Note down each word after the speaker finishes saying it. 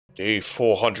Day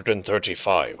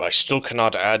 435. I still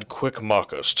cannot add quick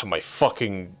markers to my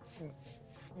fucking...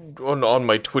 on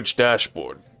my Twitch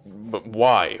dashboard. But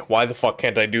why? Why the fuck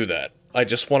can't I do that? I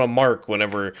just want to mark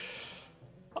whenever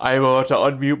I'm about to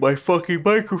unmute my fucking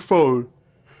microphone.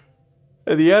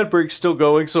 And the ad break's still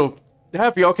going, so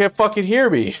half y'all can't fucking hear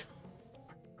me.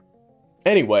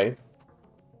 Anyway.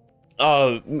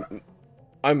 I'm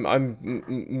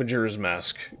Majora's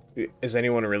Mask. Is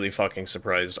anyone really fucking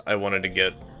surprised? I want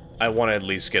to at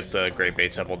least get the Great Bay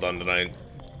Temple done tonight.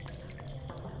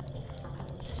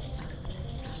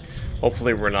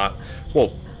 Hopefully we're not...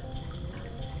 Well,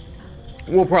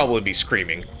 we'll probably be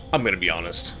screaming. I'm gonna be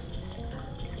honest.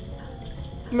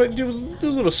 Do a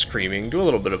little screaming. Do a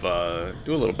little bit of... Oh!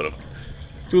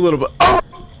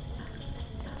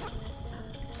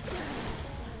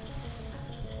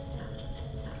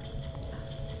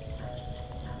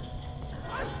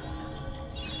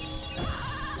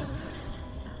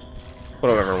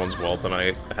 Hope everyone's well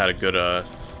tonight. I had a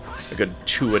good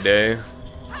 2 a day.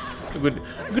 A good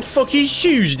fucking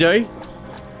Tuesday.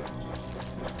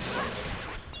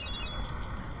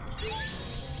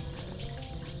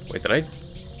 Wait, did I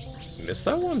miss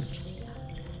that one?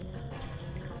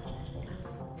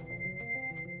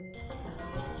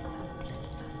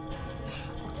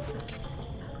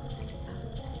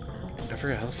 I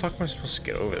forgot, how the fuck am I supposed to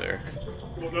get over there?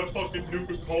 Well, that fucking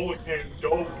Nuka-Cola can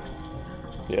dope.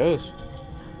 Yes.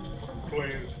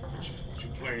 You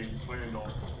playing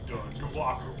on the new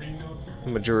ocarina?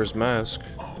 Majora's Mask.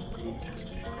 Oh, good. That's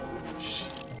that good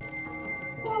shit.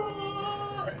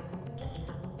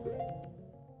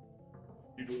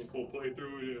 You doing a full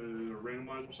playthrough,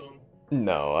 randomized or something?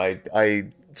 No,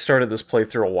 I started this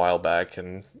playthrough a while back,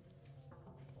 and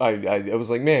I was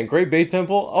like, man, Great Bay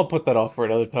Temple? I'll put that off for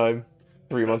another time.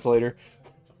 3 months later.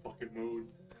 It's a fucking mood.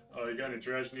 You got any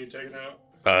trash you need taken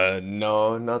out?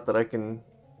 No, not that I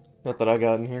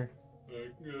got in here.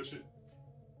 Good shit.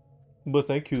 But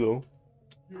thank you, though.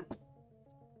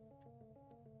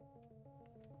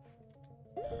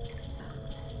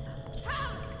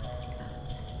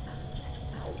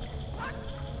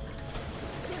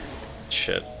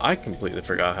 Shit, I completely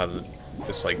forgot how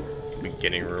this, like,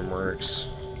 beginning room works.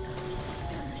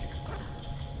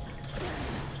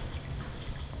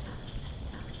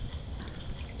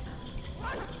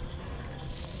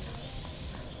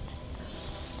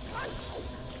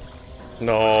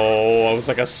 No, I was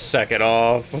like a second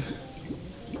off.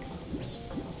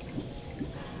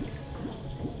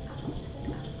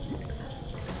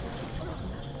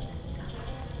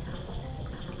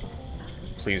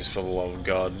 Please, for the love of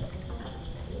God.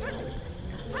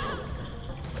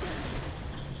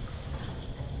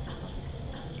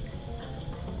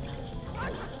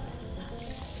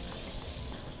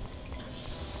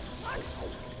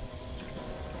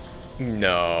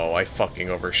 No, I fucking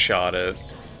overshot it.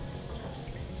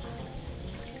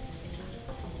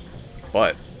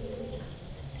 But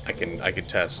I can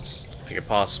test. I could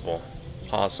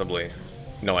possibly.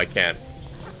 No, I can't.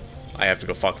 I have to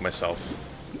go fuck myself.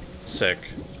 Sick.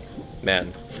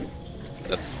 Man,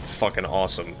 that's fucking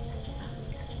awesome.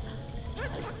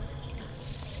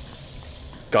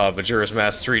 God, Majora's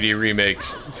Mask 3D remake,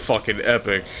 fucking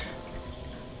epic.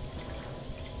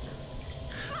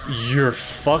 You're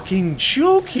fucking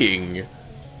joking.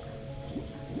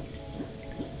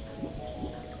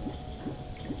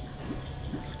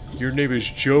 Your name is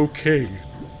Joe King.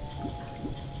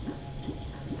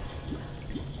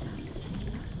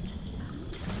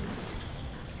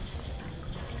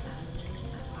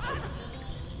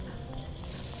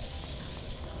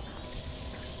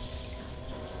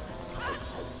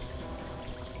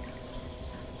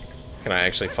 Can I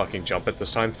actually fucking jump it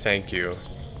this time? Thank you.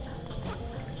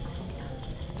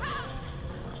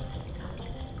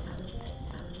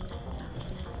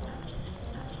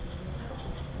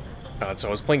 So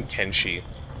I was playing Kenshi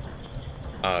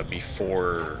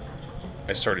before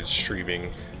I started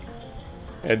streaming,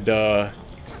 and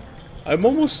I'm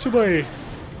almost to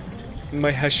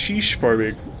my hashish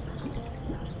farming.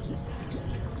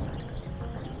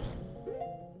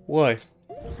 Why?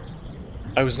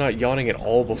 I was not yawning at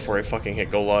all before I fucking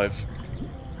hit go live.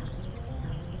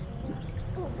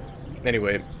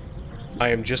 Anyway, I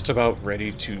am just about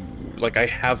ready to, like, I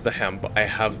have the hemp, I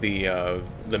have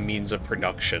the means of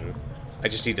production. I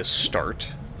just need to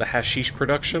start the hashish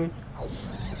production.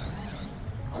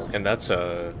 And that's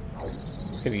it's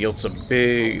gonna yield some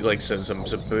big, like, some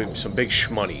big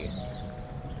shmoney.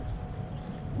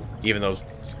 Even though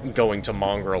going to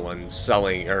Mongrel and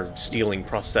selling, or stealing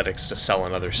prosthetics to sell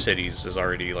in other cities is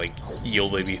already, like,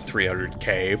 yielded me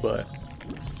 300k, but...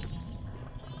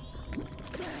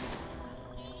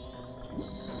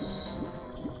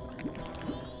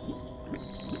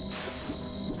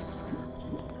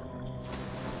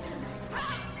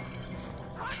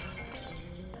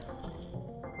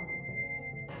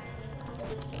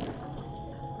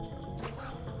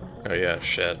 Oh yeah,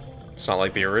 shit. It's not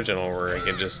like the original where I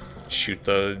can just shoot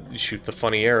the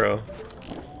funny arrow.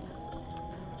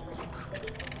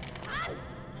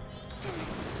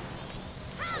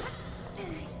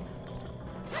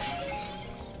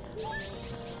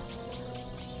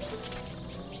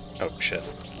 Oh shit.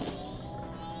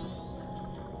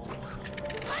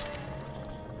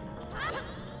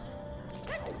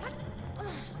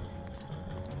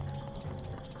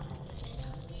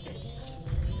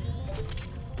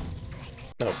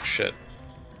 Oh shit.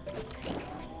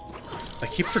 I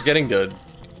keep forgetting to,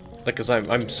 like, cause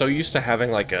I'm so used to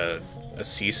having like a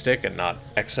C stick and not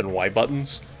X and Y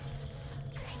buttons.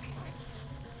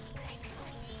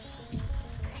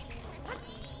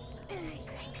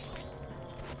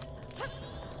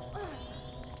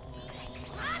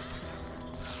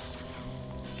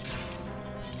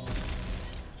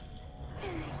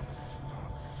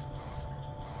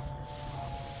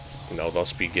 Now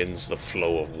thus begins the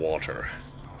flow of water.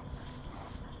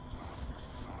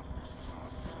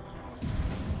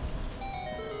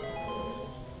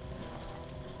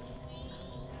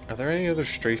 Are there any other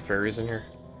stray fairies in here?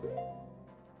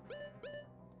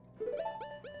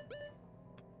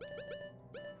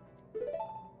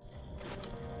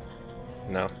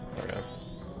 No? Okay.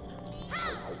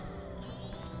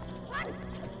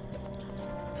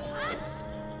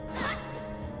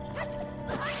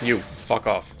 You, fuck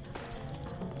off.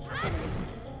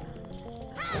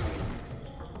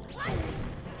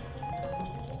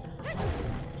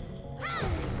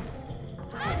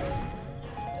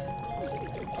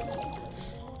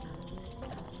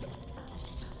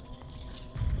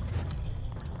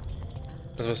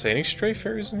 I was gonna say, any stray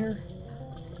fairies in here?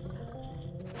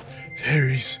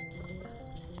 Fairies!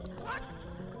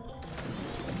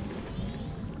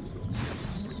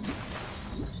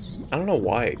 I don't know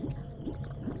why.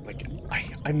 Like,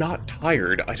 I'm not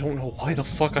tired. I don't know why the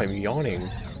fuck I'm yawning.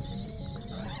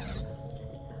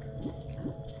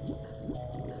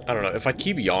 I don't know, if I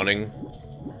keep yawning,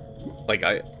 like,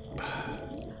 I'm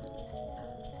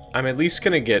at least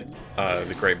gonna get,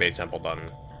 the Great Bay Temple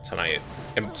done tonight,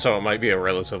 and so it might be a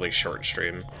relatively short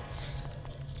stream.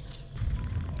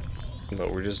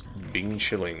 But we're just being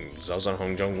chilling. Zaozan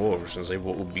Hongjong War, since they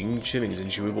will being chilling,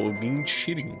 and she will being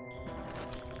chilling.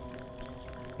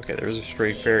 Okay, there's a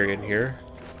stray fairy in here.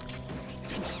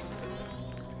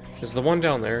 Is the one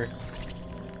down there?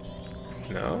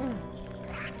 No?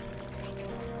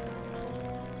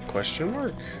 Question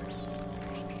mark?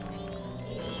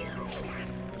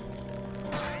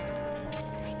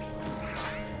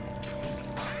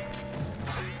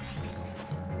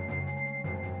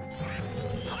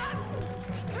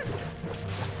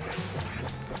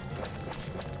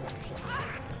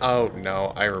 Oh,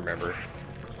 no, I remember.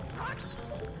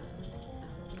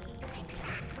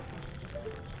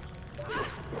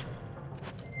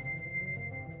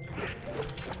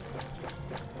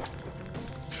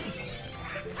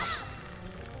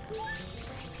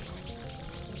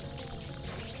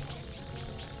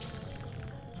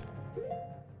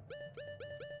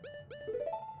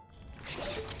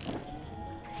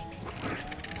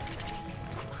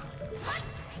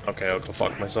 Okay, I'll go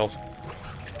fuck myself.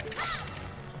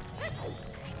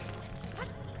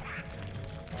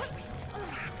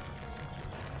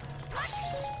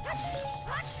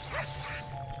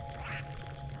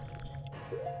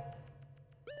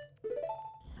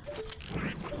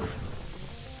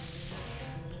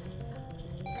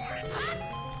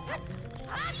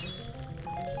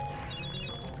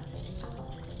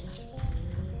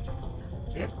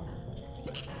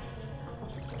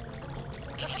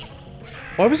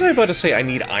 Why was I about to say I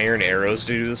need iron arrows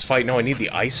to do this fight? No, I need the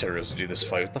ice arrows to do this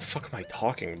fight. What the fuck am I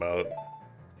talking about?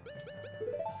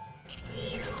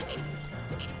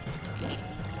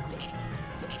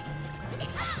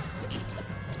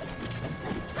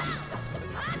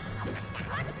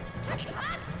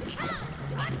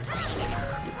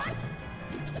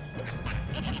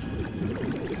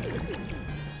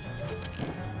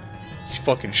 He's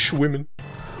fucking swimming.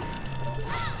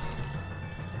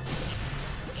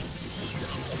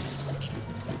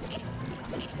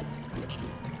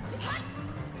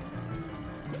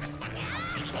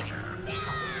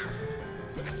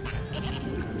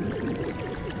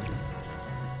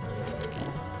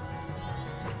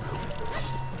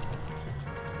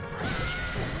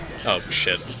 Oh,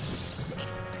 shit.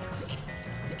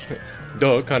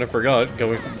 Duh, kind of forgot.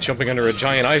 Jumping under a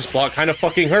giant ice block kind of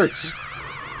fucking hurts.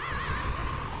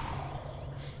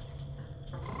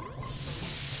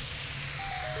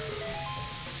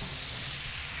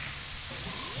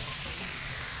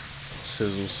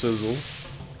 Sizzle, sizzle.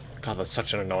 God, that's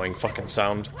such an annoying fucking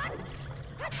sound.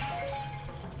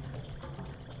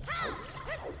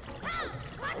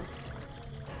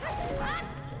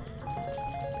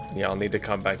 Yeah, I'll need to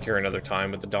come back here another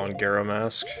time with the Don Garo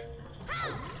mask.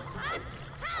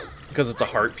 Because it's a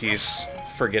heart piece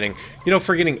for getting... You know,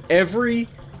 for getting every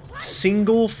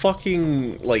single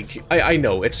fucking... Like, I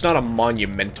know, it's not a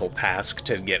monumental task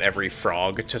to get every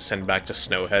frog to send back to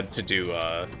Snowhead to do,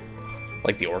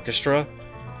 like, the orchestra.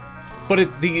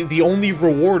 But the only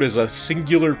reward is a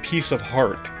singular piece of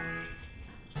heart.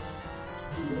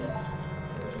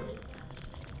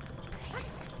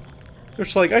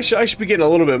 Which, like, I should be getting a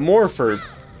little bit more for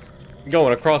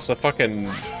going across the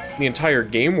entire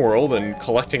game world and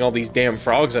collecting all these damn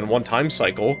frogs in one time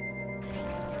cycle.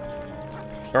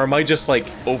 Or am I just, like,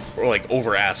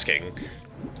 over asking?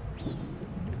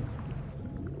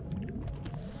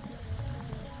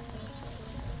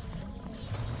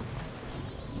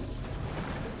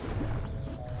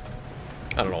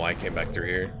 I don't know why I came back through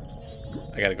here.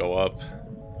 I gotta go up.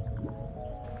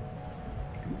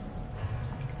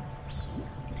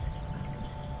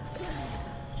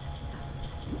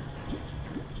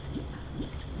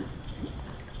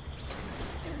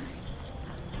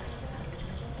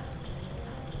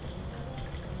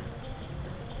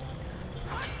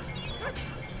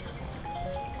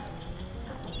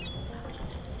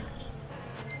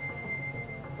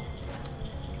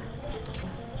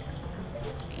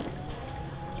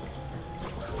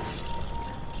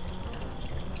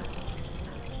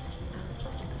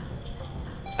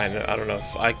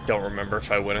 I don't remember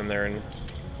if I went in there and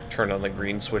turned on the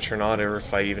green switch or not, or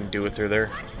if I even do it through there.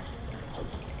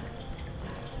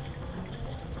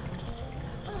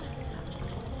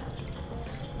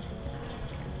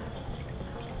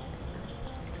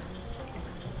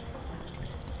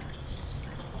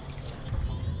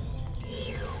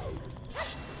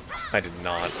 I did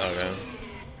not, okay.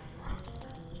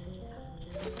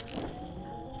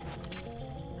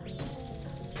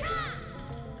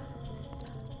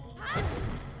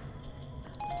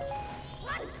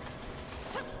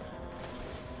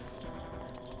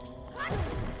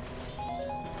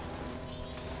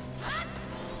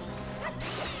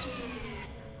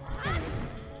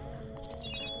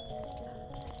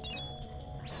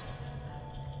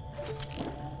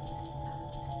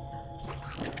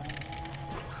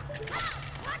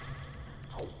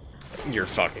 You're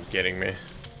fucking kidding me.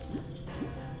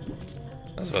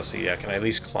 I was about to say, yeah, can I at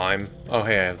least climb? Oh,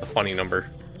 hey, I have the funny number.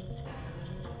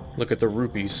 Look at the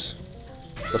rupees.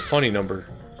 The funny number.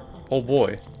 Oh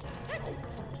boy.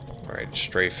 Alright,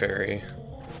 stray fairy.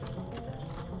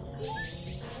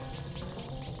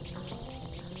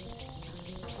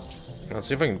 Let's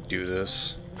see if I can do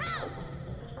this.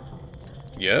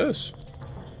 Yes.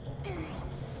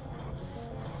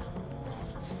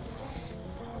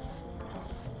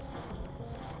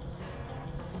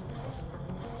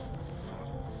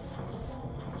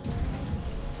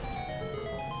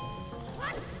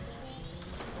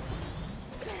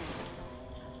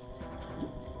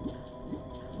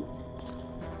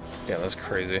 Yeah, that's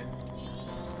crazy.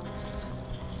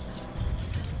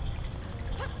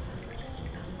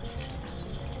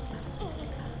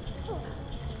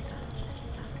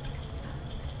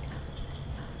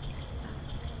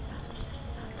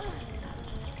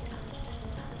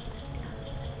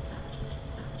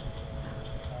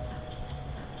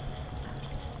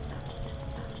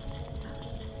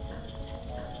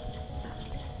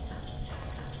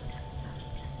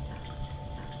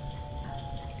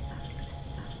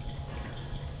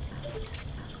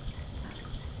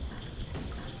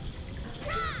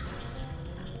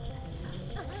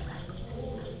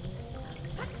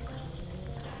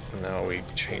 Now we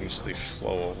change the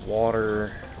flow of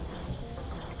water.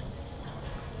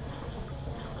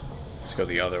 Let's go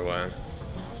the other way.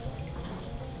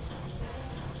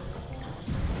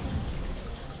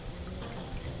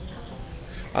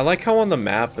 I like how on the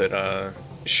map it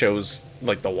shows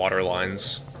like the water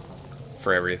lines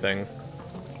for everything.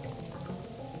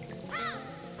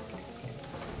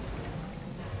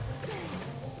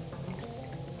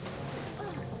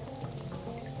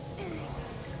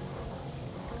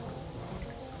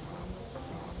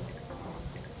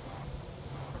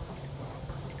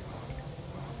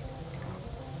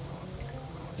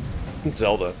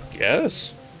 Zelda,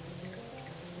 yes.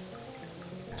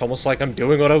 It's almost like I'm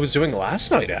doing what I was doing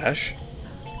last night, Ash.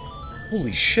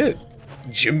 Holy shit.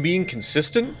 Jim being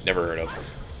consistent? Never heard of.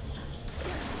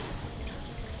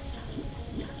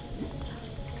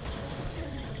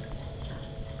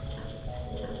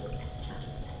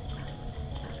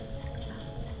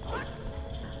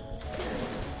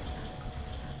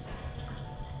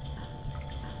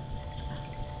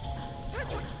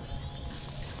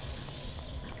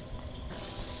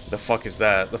 The fuck is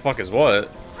that? The fuck is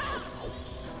what?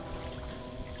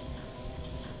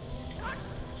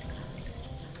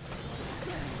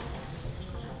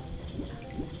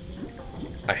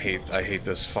 hate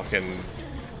this fucking,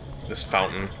 this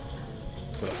fountain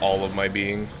with all of my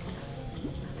being.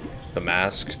 The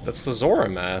mask? That's the Zora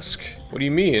mask. What do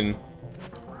you mean?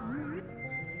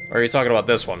 Or are you talking about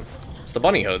this one? It's the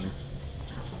bunny hood.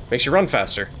 Makes you run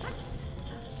faster.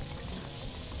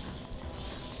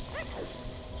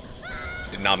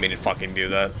 Did not mean to fucking do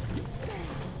that.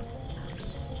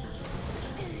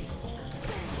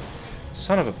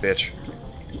 Son of a bitch.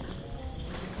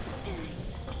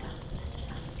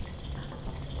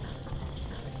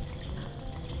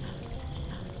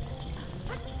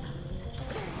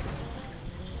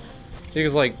 He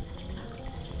was like...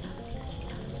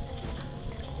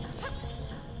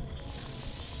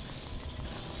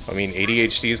 I mean,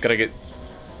 ADHD's gotta get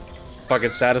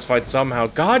fucking satisfied somehow.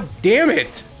 God damn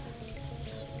it!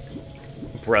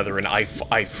 Brethren,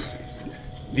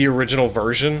 the original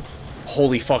version?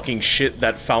 Holy fucking shit,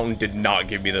 that fountain did not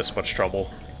give me this much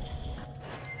trouble.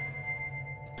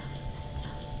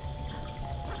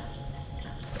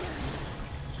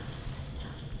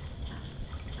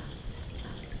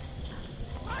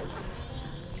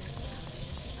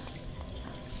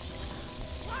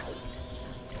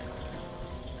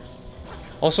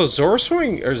 Also, Zora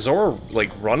swimming, or Zora,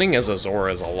 like, running as a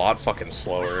Zora is a lot fucking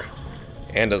slower.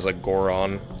 And as a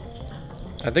Goron.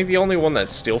 I think the only one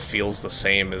that still feels the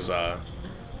same is,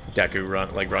 Deku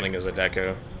running as a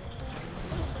Deku.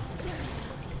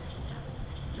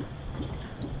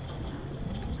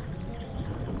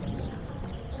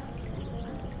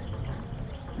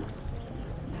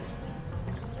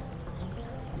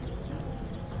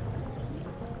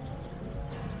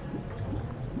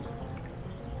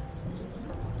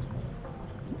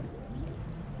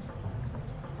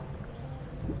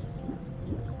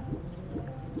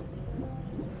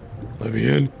 Let me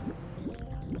in.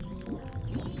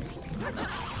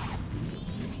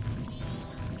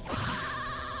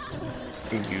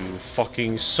 You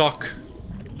fucking suck.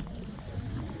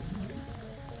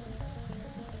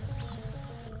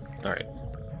 Alright.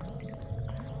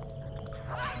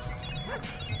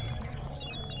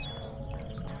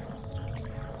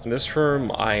 This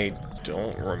room, I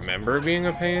don't remember being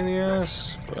a pain in the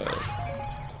ass, but...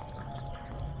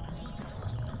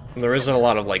 there isn't a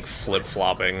lot of, like,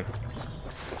 flip-flopping.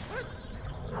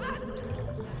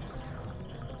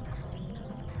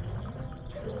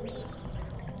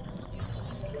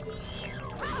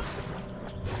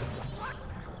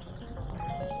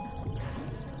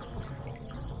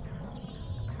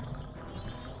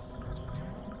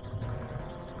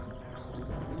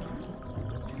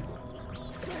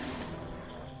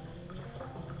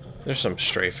 There's some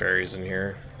stray fairies in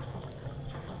here.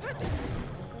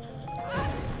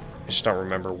 I just don't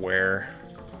remember where.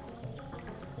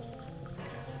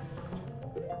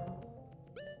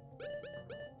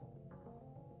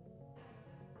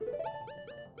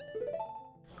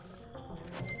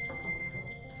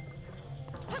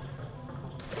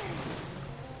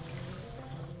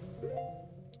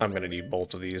 I'm gonna need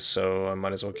both of these, so I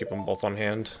might as well keep them both on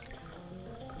hand.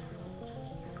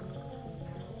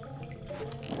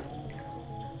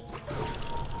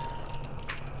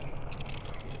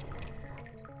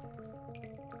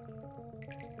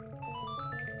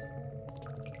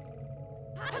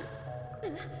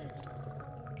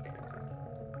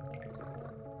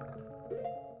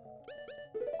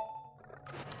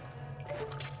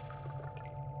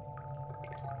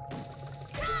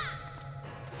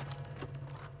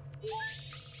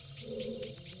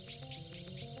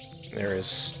 There is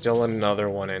still another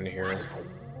one in here.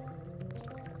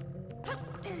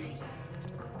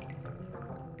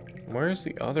 Where's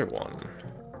the other one?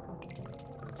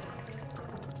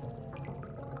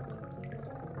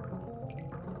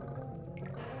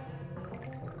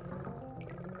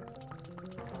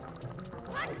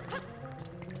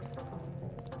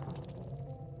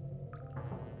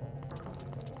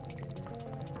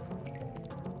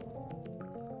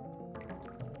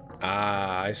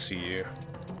 Ah, I see you.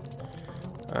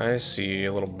 I see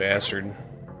you, little bastard.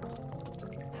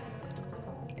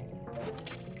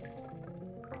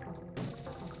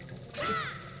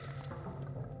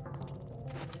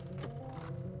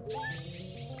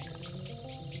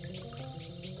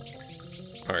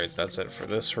 Alright, that's it for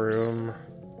this room.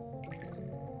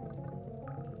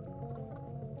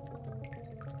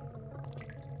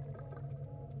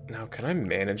 Now, can I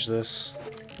manage this?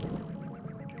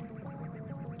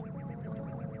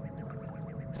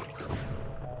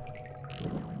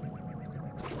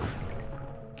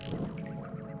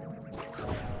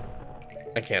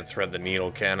 I can't thread the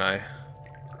needle, can I?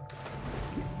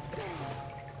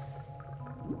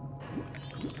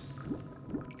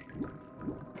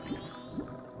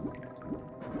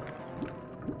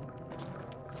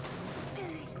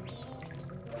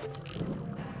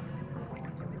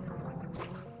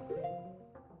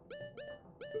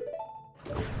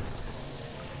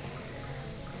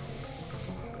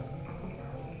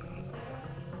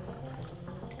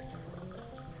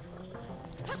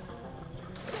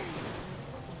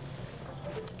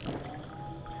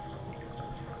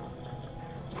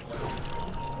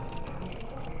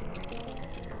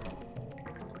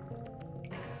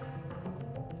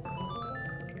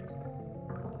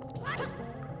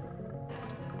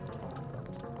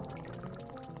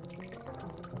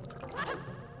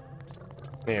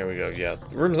 There we go, yeah.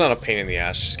 The room's not a pain in the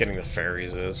ass, just getting the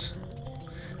fairies is.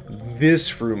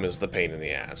 This room is the pain in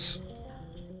the ass.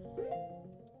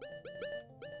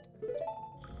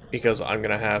 Because I'm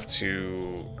gonna have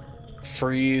to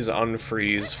freeze,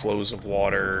 unfreeze flows of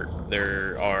water.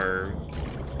 There are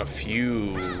a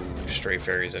few stray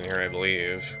fairies in here, I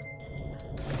believe.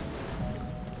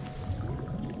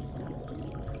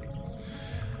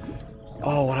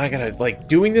 Oh, and I gotta, like,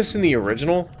 doing this in the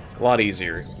original, a lot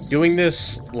easier. Doing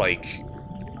this, like...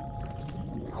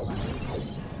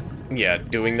 Yeah,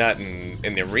 doing that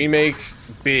in the remake,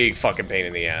 big fucking pain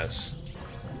in the ass.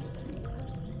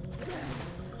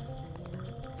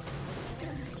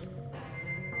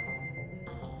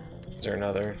 Is there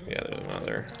another? Yeah, there's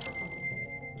another.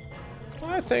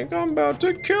 I think I'm about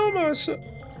to kill myself.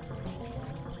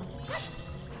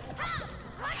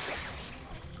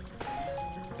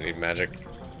 I need magic.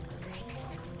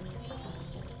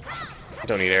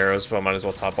 Don't need arrows, but I might as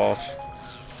well top off.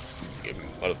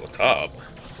 Might as well top.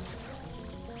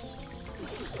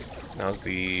 Now's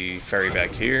the fairy back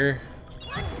here.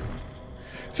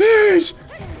 Fairies!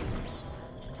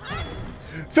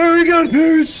 Fairy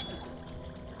godparents!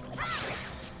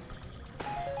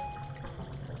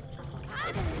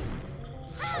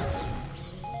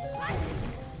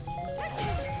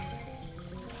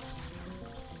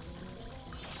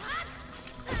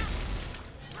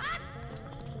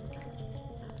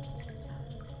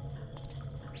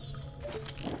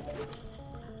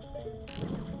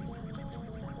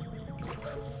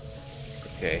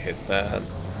 Okay, hit that.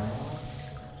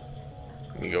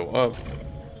 You go up.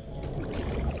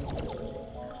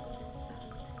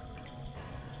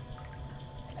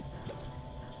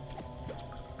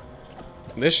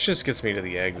 This just gets me to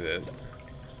the exit.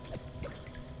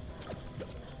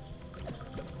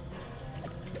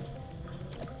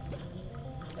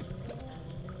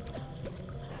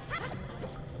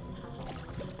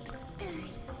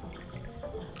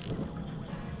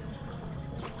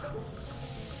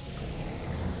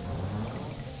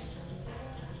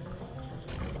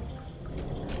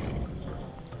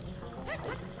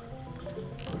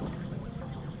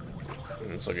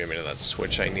 This will get me to that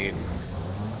Switch I need.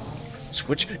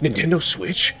 Switch? Nintendo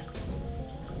Switch?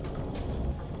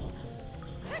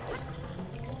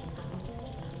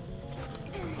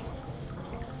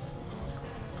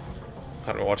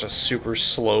 How do I watch a super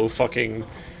slow fucking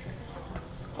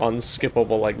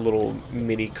unskippable like little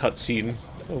mini cutscene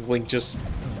of Link just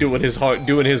doing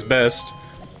his best.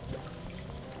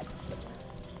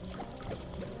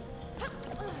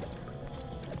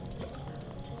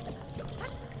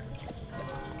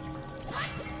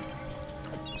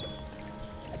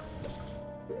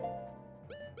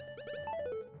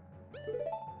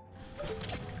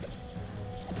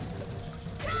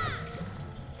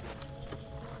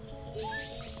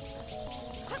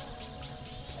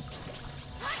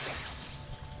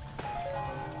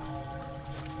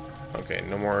 Okay,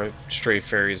 no more stray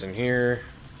fairies in here.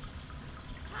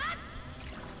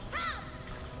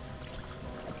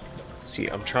 See,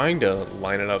 I'm trying to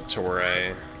line it up to where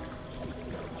I...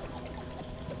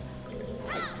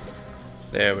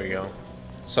 There we go.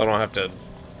 So I don't have to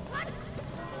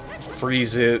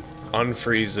freeze it,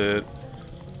 unfreeze it.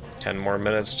 10 more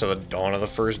minutes to the dawn of the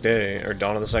first day, or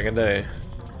dawn of the second day.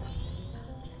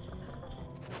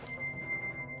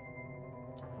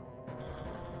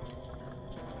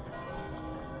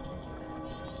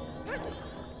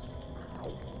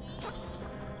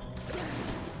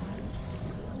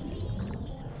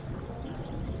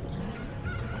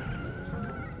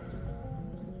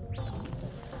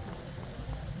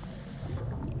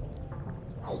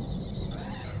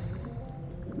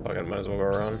 Fuck it, might as well go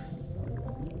around.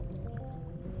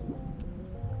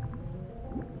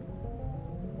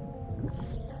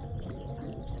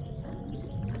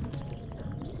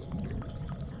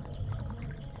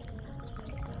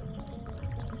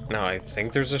 Now, I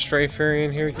think there's a stray fairy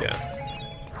in here? Yeah.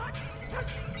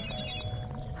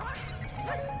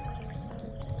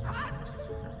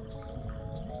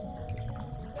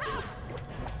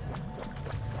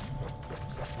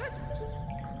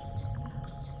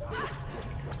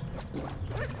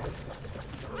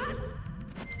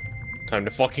 Time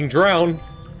to fucking drown.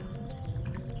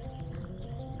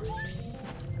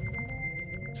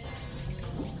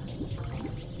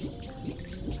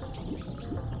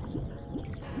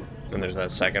 And there's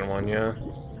that second one, yeah.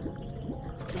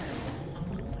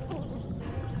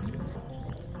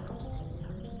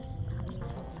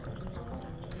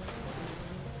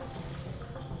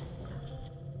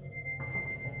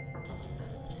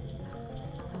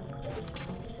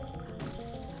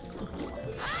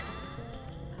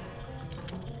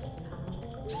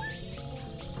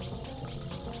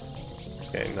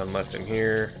 Okay, none left in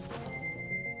here.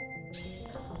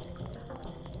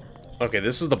 Okay,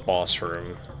 this is the boss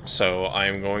room, so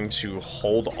I'm going to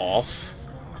hold off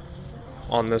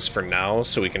on this for now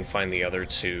so we can find the other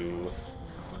two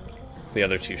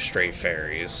stray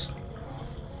fairies.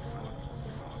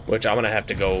 Which I'm gonna have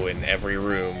to go in every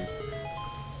room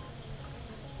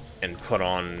and put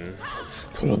on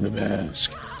the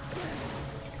mask.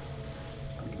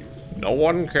 No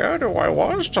one cared who I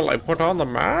was till I put on the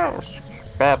mask.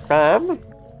 Batman?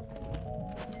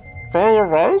 Follow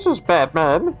rises,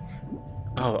 Batman.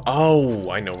 Oh,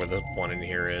 I know where the one in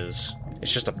here is.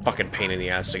 It's just a fucking pain in the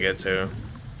ass to get to.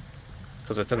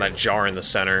 Because it's in that jar in the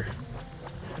center.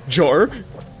 Jar?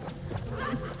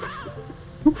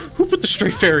 Who put the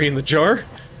stray fairy in the jar?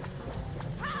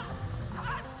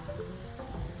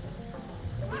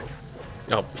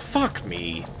 Oh, fuck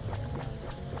me.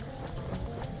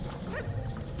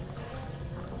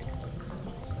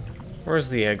 Where's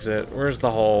the exit? Where's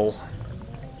the hole?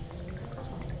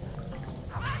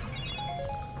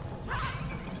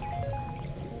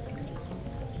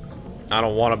 I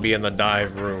don't want to be in the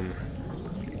dive room.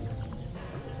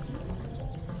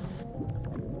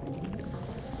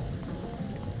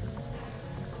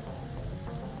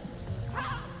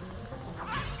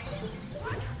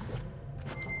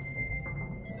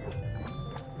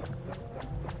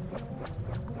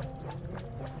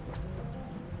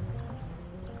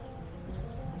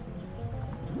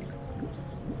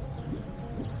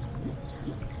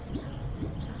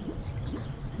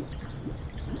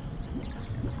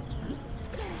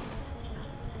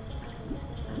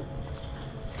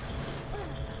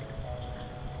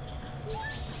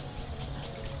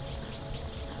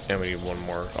 And we need one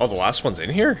more. Oh, the last one's in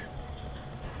here?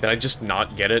 Did I just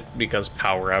not get it because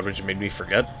power outage made me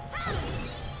forget?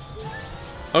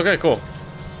 Okay, cool.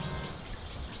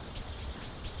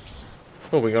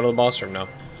 Oh, we go to the boss room now.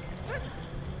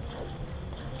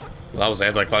 Well, that was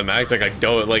anticlimactic. It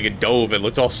dove. It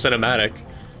looked all cinematic.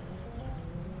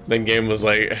 Then game was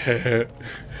like,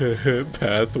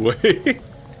 pathway.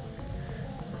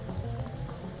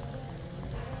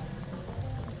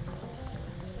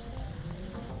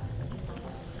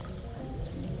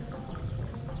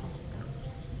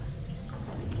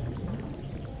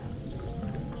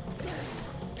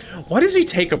 Why does he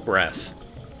take a breath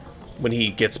when he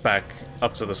gets back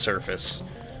up to the surface?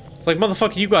 It's like,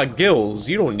 motherfucker, you got gills.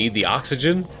 You don't need the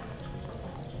oxygen.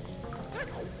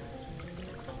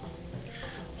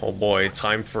 Oh boy,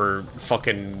 time for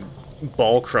fucking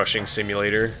ball crushing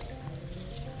simulator.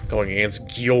 Going against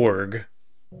Georg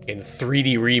in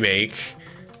 3D remake.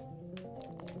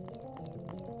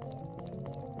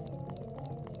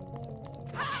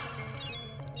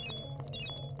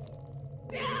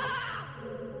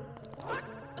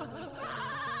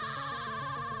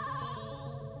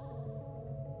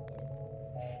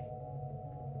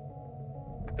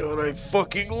 God, I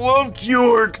fucking love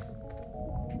Georg!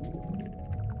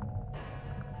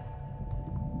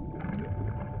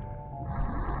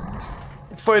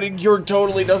 Fighting Georg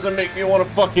totally doesn't make me want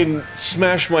to fucking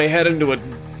smash my head into a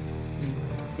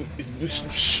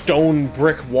stone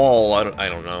brick wall. I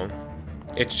don't know.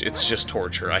 It's just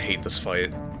torture. I hate this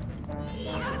fight.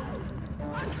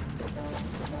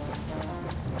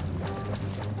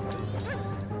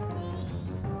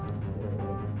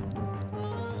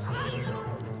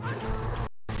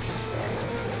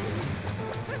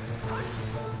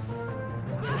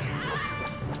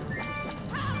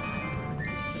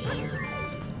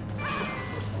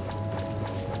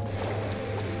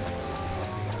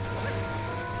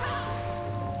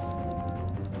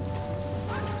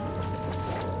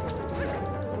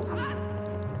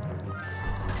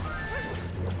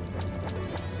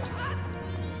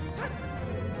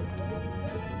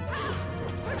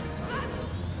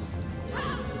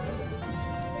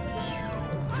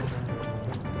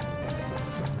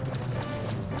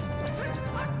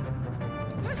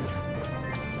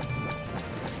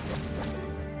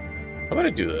 How about I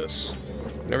do this?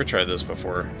 Never tried this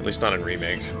before, at least not in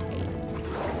Remake.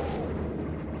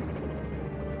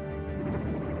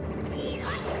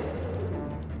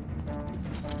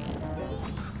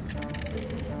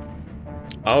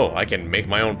 Oh, I can make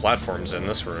my own platforms in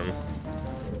this room.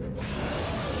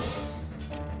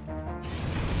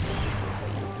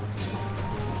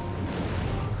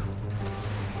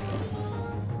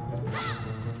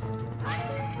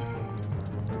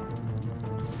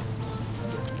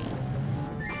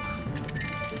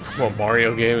 What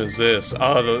Mario game is this?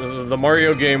 Oh, the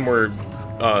Mario game where,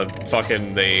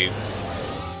 fucking they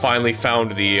finally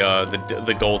found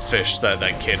the goldfish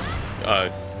that kid,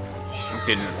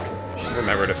 didn't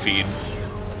remember to feed.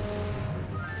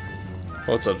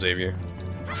 What's up, Xavier?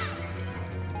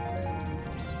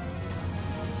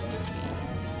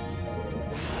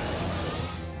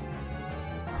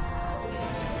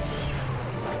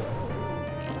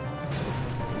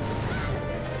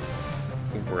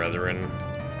 brethren.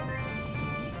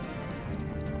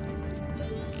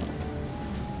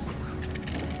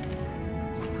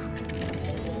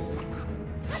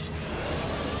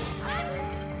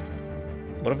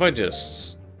 What if I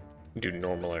just do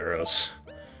normal arrows?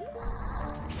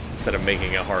 Instead of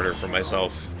making it harder for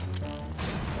myself.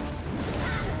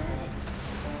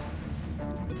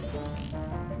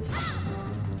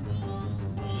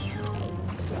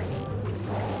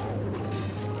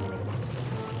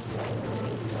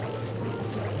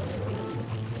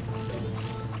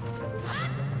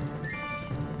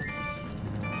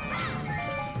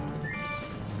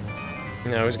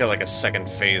 Now he's got like a second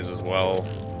phase as well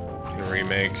in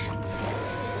Remake.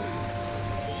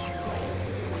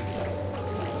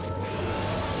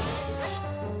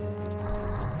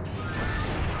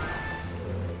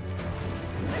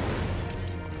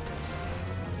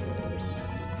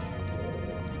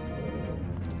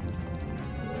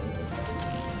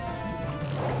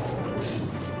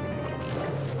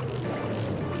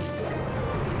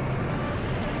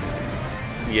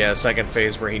 Yeah, second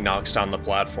phase where he knocks down the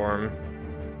platform.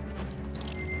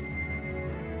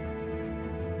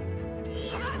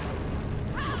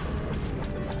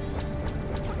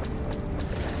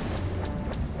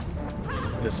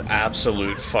 This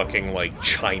absolute fucking, like,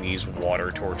 Chinese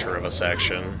water torture of a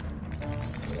section.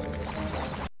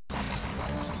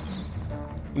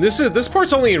 This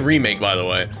part's only in Remake, by the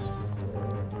way.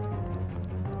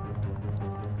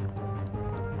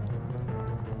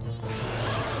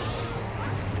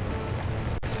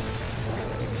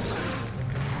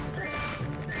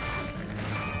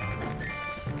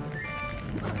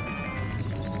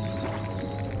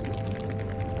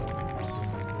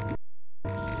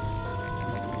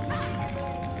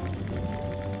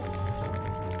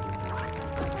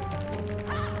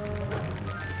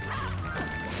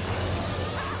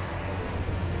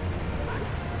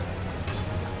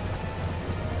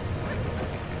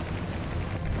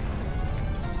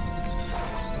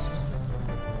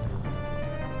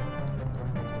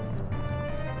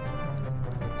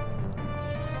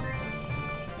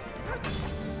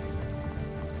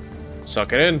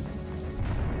 Suck it in.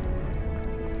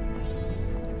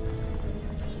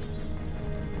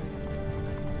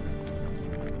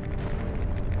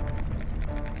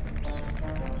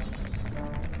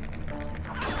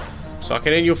 Suck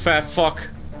it in, you fat fuck.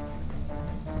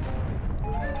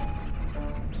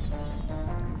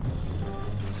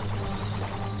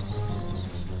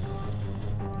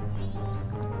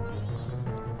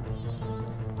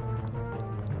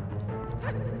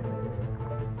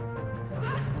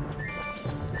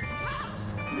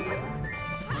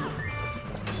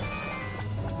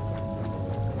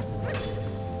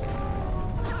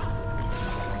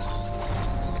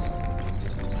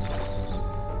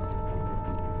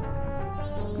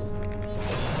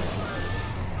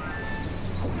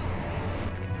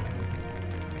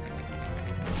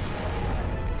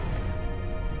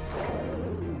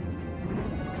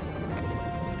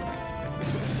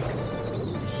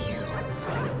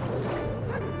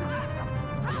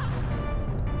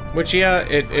 Which, yeah,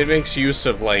 it makes use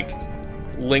of, like,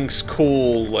 Link's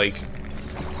cool, like,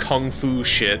 kung fu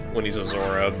shit when he's a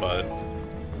Zora, but...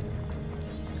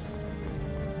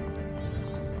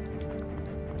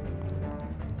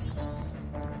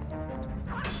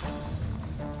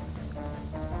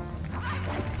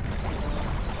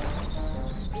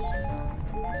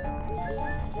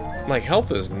 like,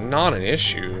 health is not an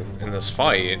issue in this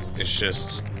fight, it's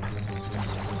just...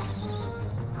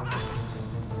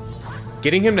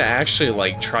 getting him to actually,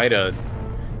 like, try to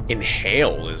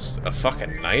inhale is a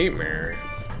fucking nightmare.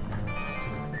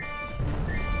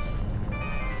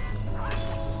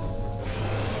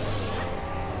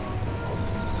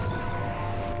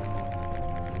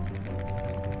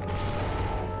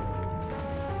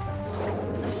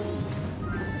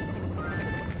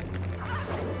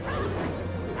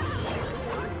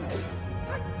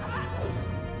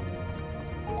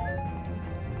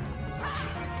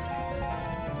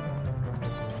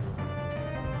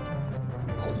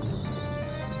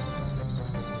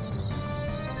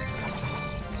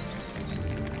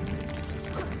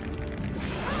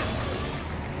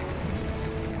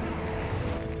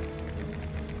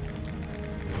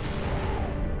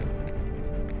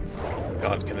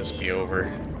 God, can this be over?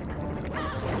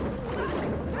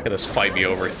 Can this fight be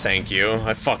over? Thank you.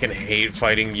 I fucking hate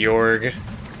fighting Yorg.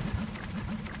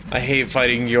 I hate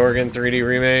fighting Yorg in 3D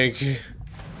Remake.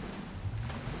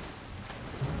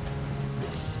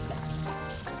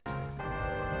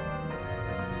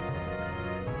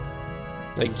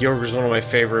 Like, Yorg is one of my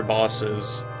favorite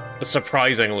bosses.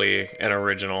 Surprisingly, an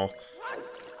original.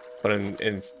 But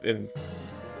in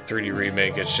 3D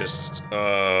remake, it's just,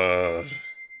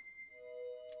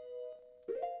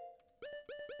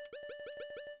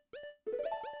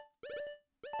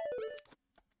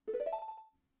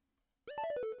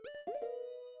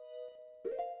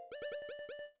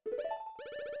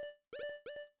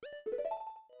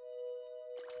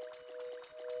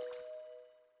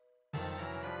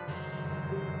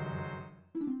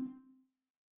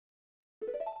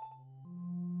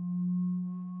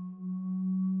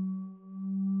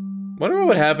 wonder what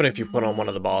would happen if you put on one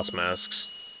of the boss masks.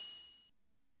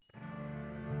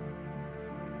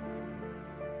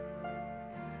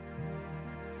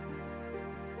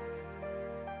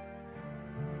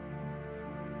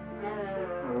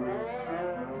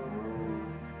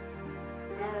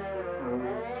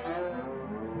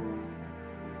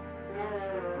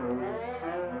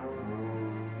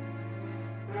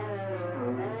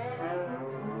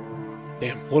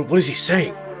 Damn, what is he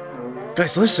saying?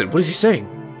 Guys, listen, what is he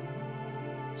saying?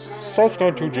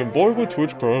 Subscribe to Jim Boy with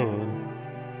Twitch Prime.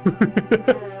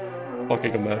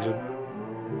 Fucking imagine.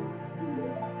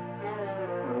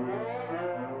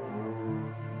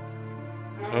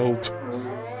 Help.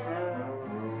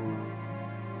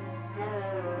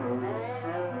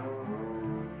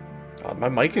 My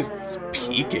mic is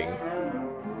peaking.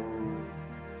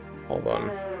 Hold on.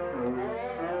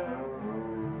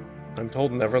 I'm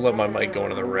told never let my mic go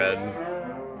into the red.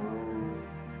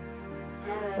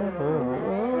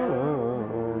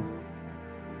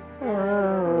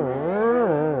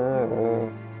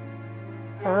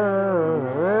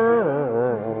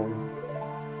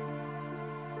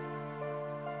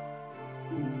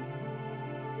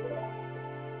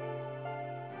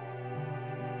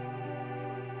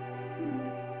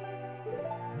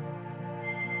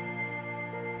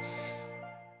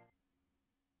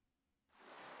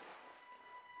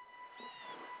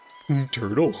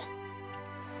 Turtle.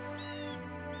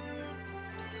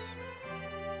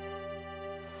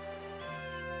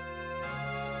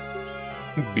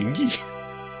 Bingy.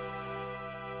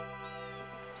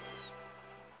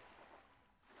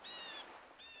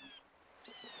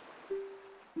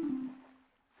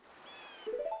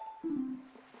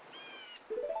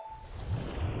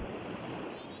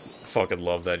 I fucking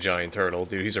love that giant turtle,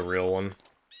 dude. He's a real one.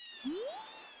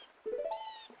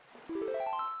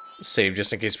 Save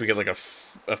just in case we get like a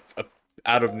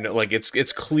out of no, like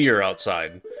it's clear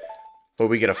outside, but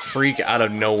we get a freak out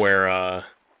of nowhere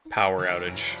power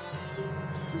outage.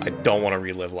 I don't want to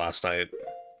relive last night.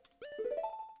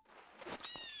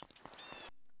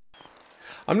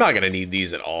 I'm not gonna need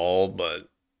these at all, but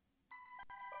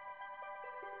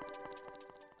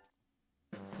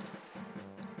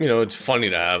you know, it's funny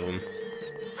to have them.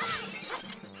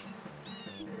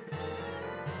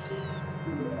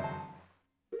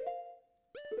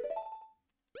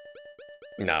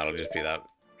 No, it'll just be that.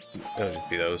 It'll just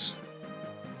be those.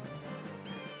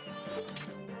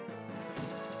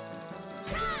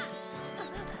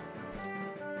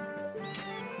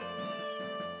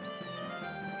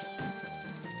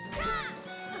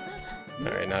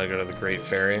 Alright, now I go to the Great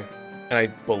Fairy. And I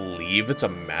believe it's a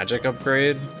magic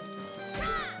upgrade.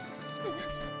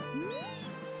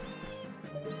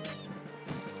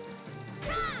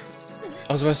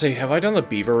 I was about to say, have I done the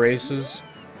beaver races?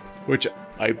 Which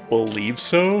I believe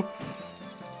so.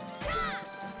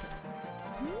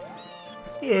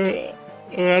 I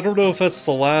don't know if that's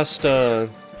the last, the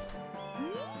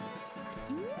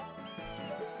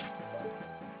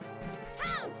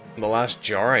last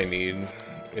jar I need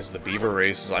is the beaver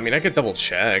races. I mean, I could double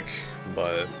check,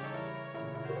 but...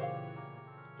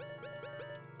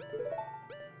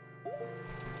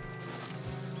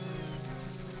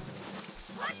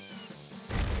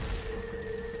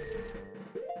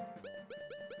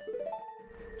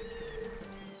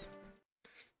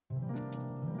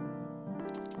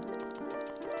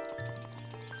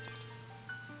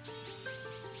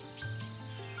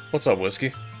 What's up,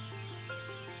 Whiskey?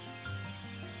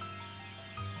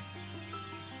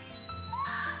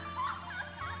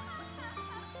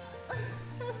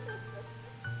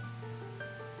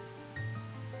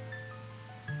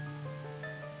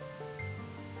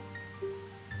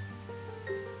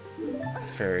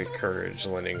 Fairy courage,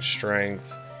 lending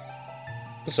strength.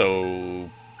 So...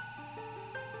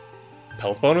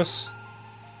 health bonus?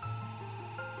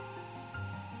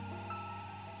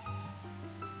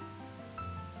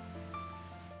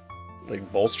 Like,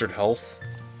 bolstered health.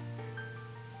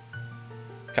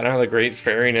 Kind of how the Great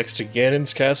Fairy next to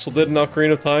Ganon's castle did in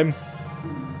Ocarina of Time.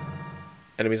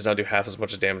 Enemies now do half as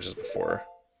much damage as before.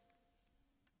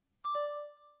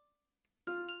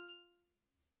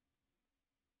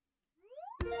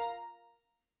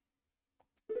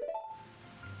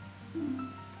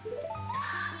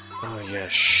 Oh yeah,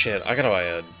 shit. I gotta buy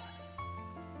a...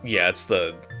 Yeah, it's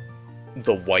the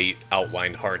white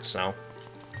outlined hearts now.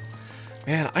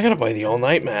 Man, I gotta buy the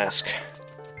all-night mask.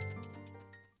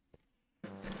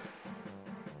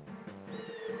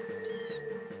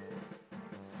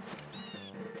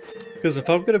 Because if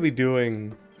I'm gonna be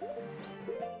doing...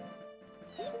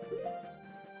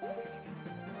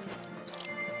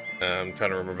 I'm trying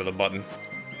to remember the button.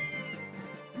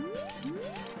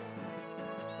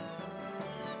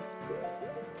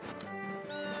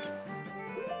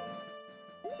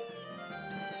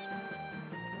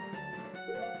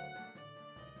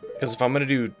 Because if I'm gonna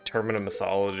do Termina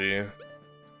Mythology,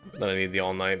 then I need the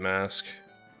all-night mask.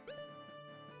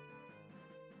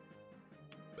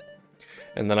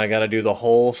 And then I gotta do the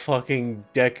whole fucking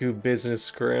Deku business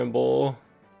scramble.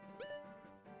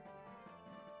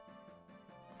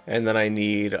 And then I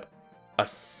need a...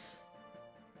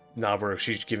 Nah, bro,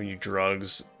 she's giving you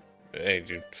drugs. Hey,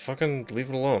 dude, fucking leave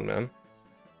it alone, man.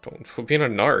 Don't quit being a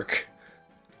narc.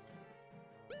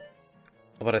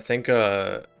 But I think,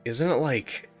 isn't it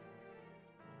like...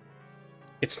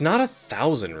 It's not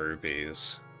 1,000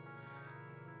 rupees.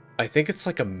 I think it's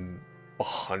like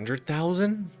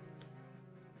 100,000?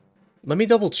 Let me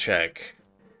double check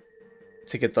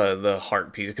to get the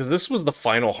heart piece, because this was the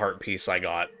final heart piece I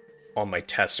got on my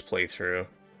test playthrough.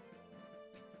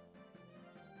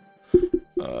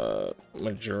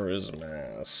 Majora's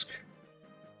Mask.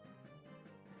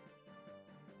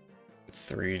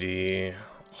 3D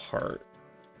heart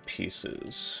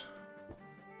pieces.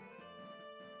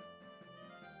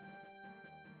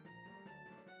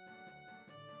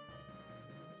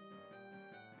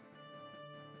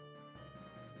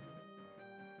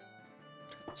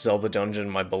 Zelda Dungeon,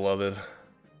 my beloved.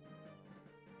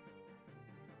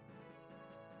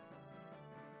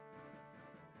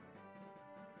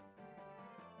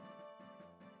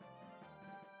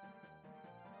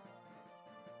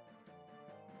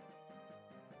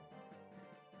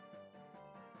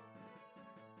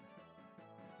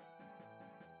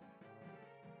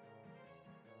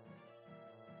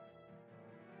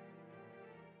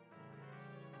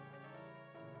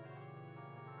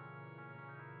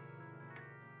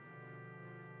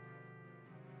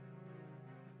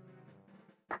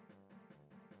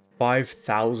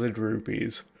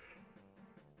 ₹5,000.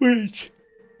 Which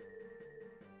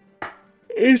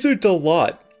isn't a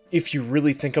lot if you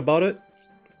really think about it.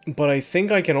 But I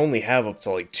think I can only have up to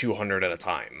like 200 at a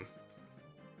time.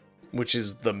 Which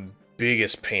is the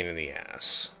biggest pain in the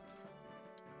ass.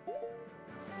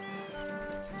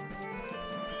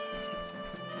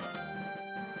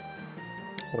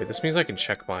 Wait, this means I can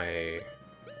check my...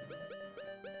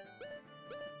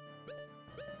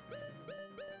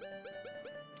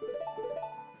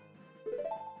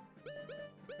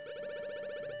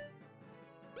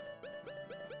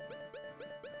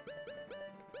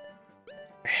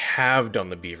 have done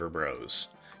the Beaver Bros.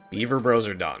 Beaver Bros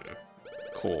are done.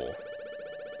 Cool.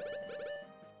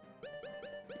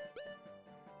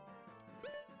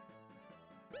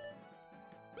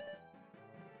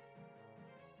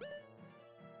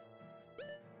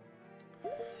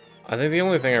 I think the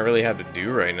only thing I really have to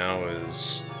do right now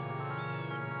is...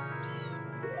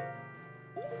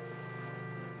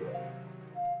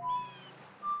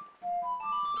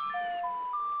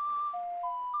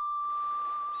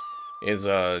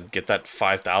 get that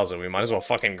 5,000. We might as well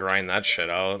fucking grind that shit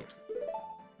out.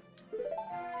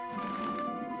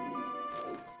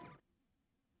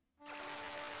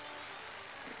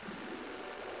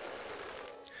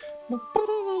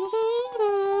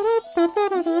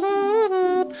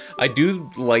 I do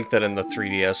like that in the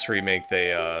 3DS remake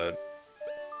they,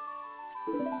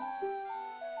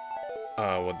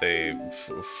 what they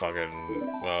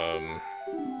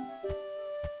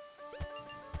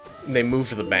they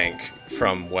moved the bank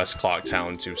from West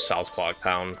Clocktown to South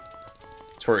Clocktown,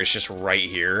 to where it's just right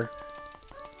here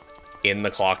in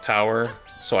the clock tower,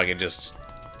 so I can just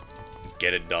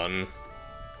get it done,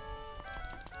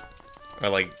 or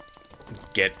like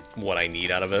get what I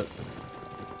need out of it.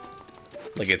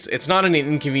 Like it's not an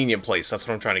inconvenient place. That's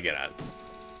what I'm trying to get at.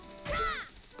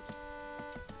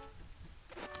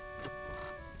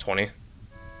 20.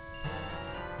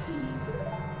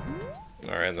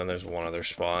 Alright, and then there's one other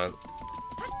spot.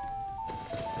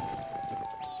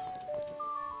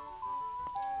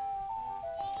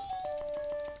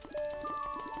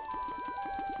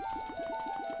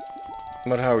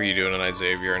 But how are you doing tonight,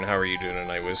 Xavier? And how are you doing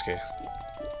tonight, Whiskey?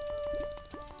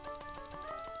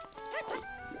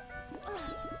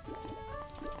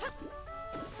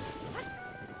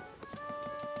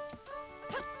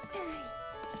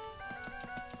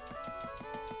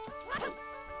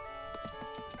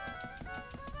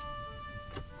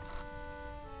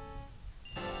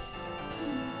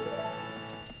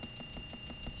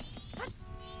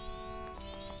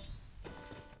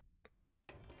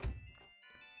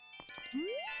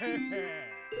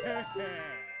 I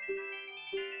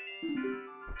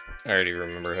already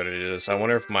remember who it is. I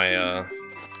wonder if my,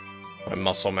 my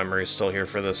muscle memory is still here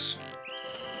for this.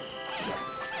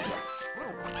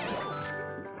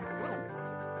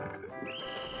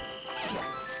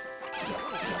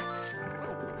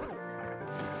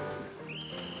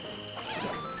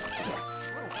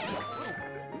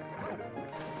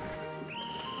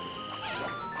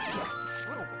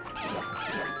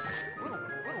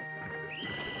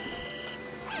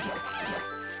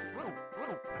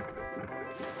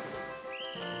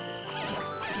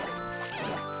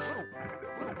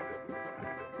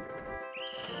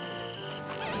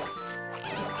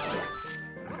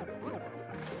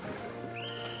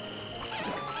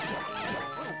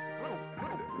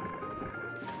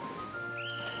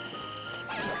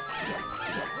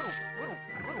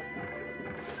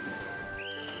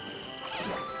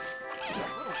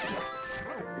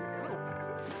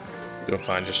 Doing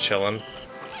fine, just chilling.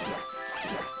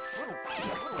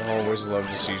 Always love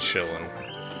to see chilling.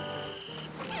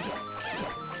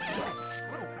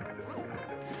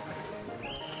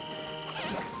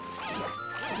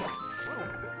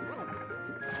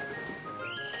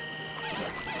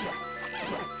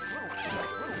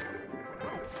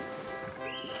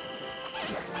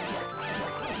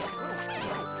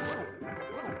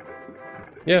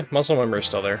 Yeah, muscle memory is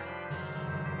still there.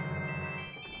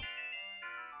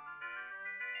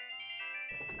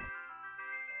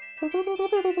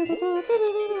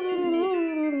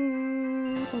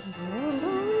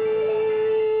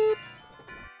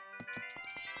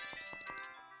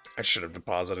 I should have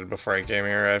deposited before I came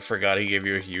here. I forgot he gave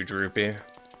you a huge rupee.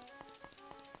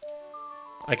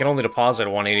 I can only deposit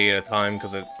 180 at a time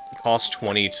because it costs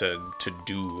 20 to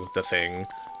do the thing.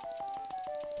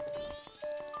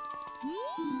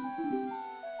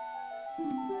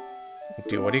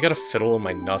 Dude, why do you gotta fiddle with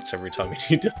my nuts every time you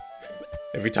need to...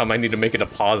 Every time I need to make a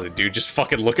deposit, dude? Just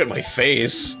fucking look at my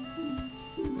face.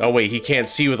 Oh wait, he can't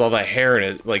see with all that hair in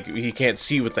it. Like, he can't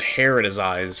see with the hair in his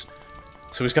eyes.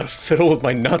 So he's gotta fiddle with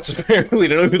my nuts, apparently,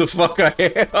 to know who the fuck I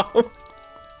am.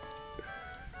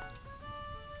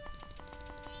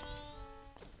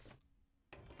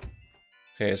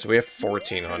 Okay, so we have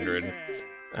 1,400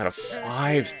 out of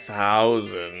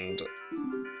 5,000.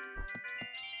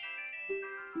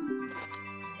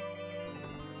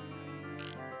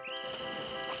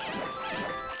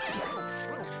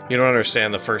 You don't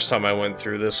understand, the first time I went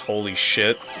through this, holy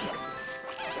shit.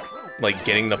 Like,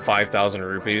 getting the 5,000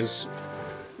 rupees.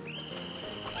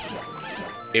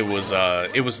 It was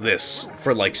this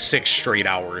for like 6 straight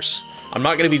hours. I'm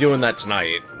not gonna be doing that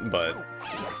tonight, but...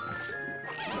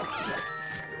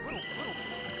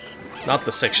 Not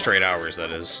the 6 straight hours,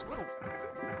 that is.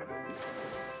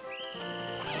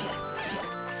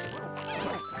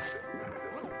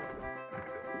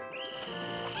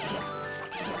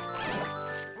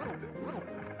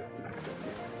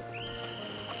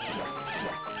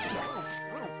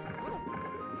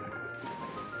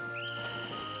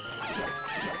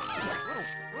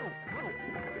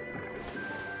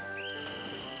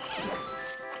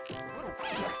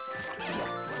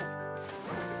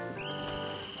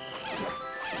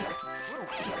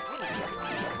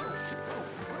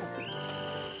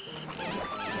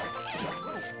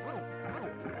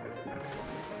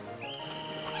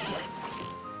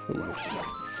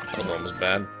 That was almost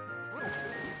bad.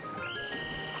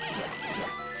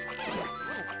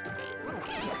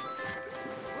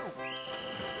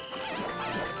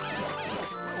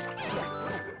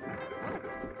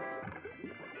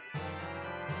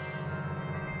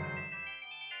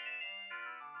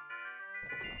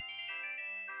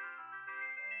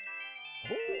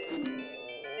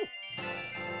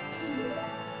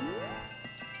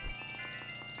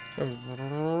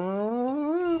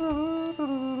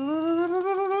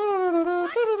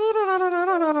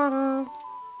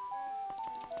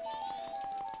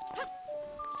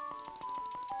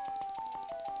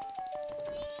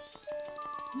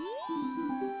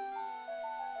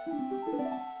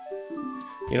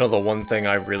 You know, the one thing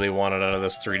I really wanted out of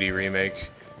this 3D remake,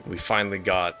 we finally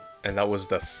got, and that was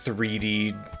the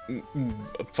 3D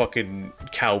fucking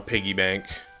cow piggy bank.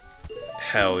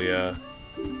 Hell yeah.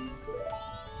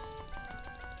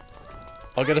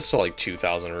 I'll get us to like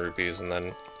 2,000 rupees and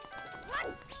then...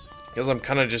 Because I'm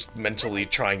kind of just mentally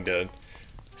trying to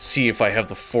see if I have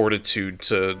the fortitude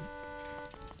to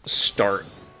start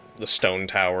the stone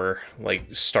tower,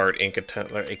 like start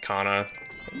Ikana,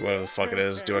 whatever the fuck it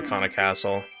is, do Ikana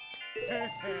Castle.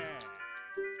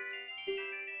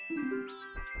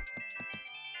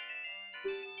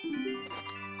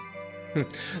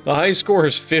 The high score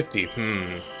is 50.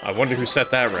 I wonder who set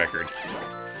that record.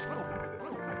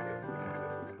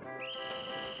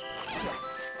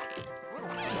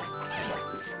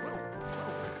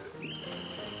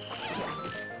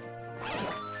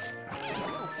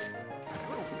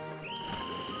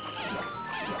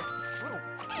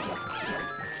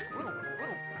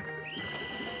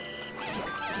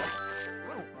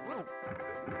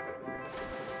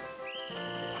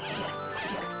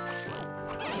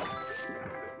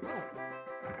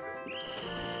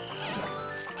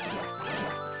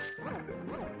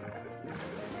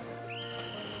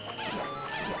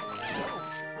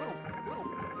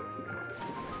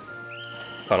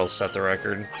 That'll set the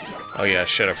record. Oh yeah,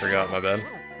 shit, I forgot, my bad.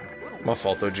 My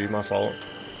fault, OG, my fault.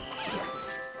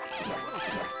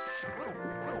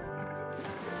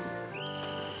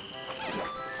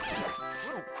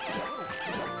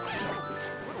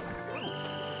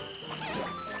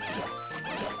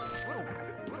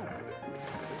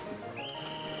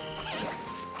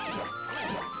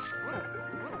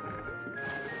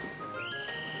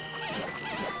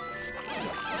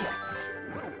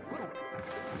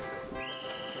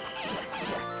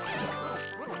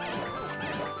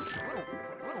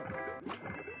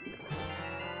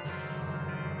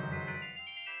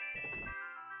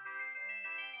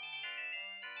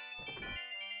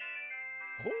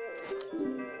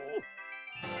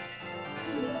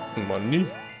 Money?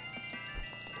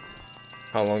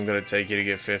 How long did it take you to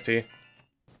get 50?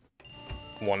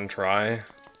 One try?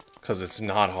 Because it's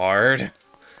not hard.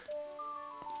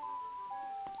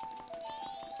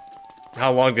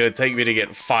 How long did it take me to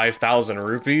get 5,000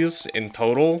 rupees in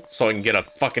total so I can get a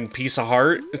fucking piece of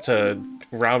heart to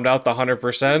round out the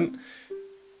 100%?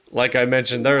 Like I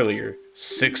mentioned earlier,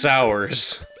 6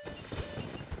 hours.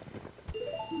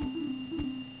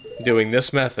 Doing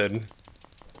this method.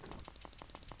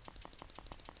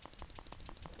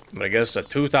 But I guess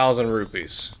 2,000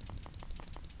 rupees.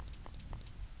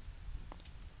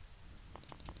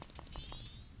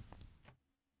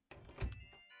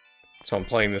 So I'm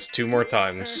playing this 2 more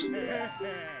times.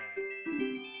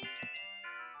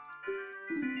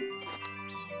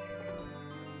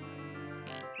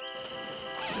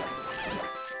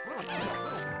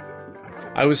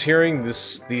 I was hearing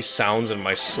these sounds in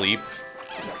my sleep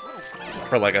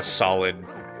for like a solid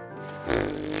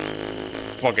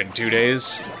fucking 2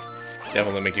 days.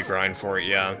 Definitely make you grind for it,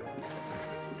 yeah.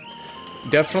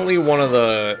 Definitely one of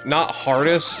the, not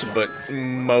hardest, but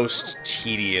most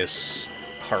tedious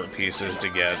heart pieces to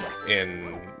get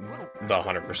in the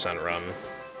 100% run.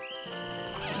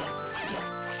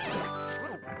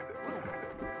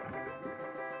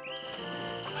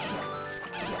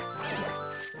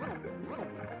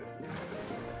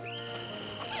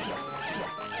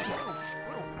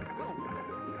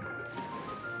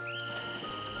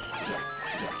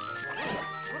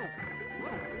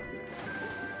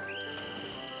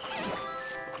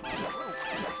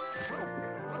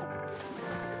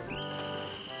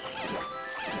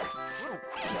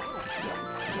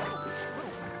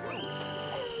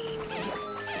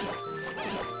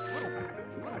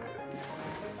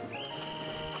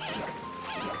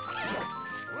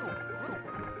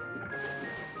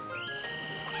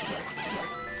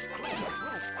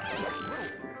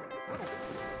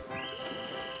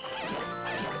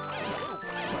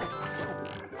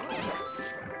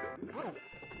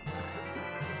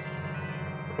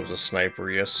 Was a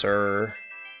sniper, yes sir.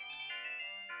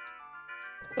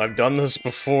 I've done this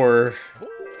before.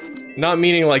 Not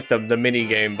meaning like the mini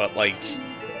game, but like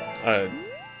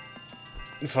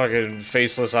fucking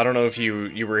Faceless. I don't know if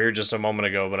you were here just a moment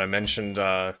ago, but I mentioned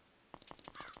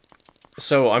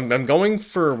so I'm going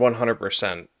for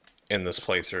 100% in this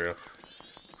playthrough.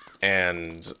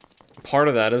 And part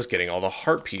of that is getting all the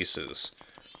heart pieces.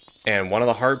 And one of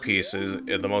the heart pieces,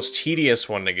 the most tedious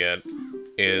one to get,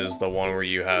 is the one where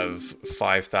you have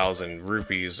 5,000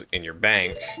 rupees in your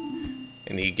bank,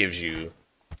 and he gives you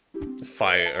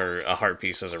a heart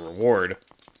piece as a reward.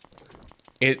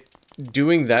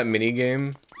 Doing that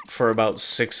minigame for about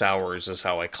 6 hours is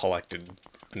how I collected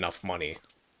enough money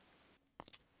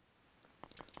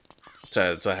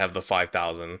to have the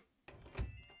 5,000.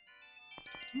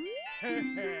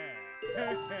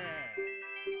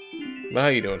 But how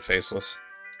you doing, Faceless?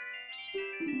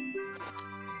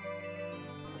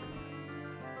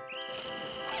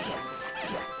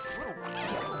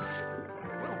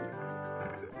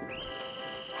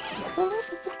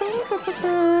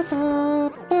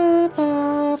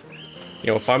 You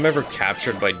know, if I'm ever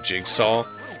captured by Jigsaw,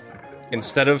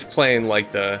 instead of playing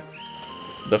like the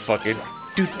fucking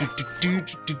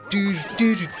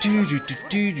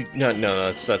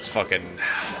no, that's fucking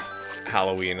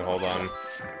Halloween. Hold on,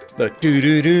 the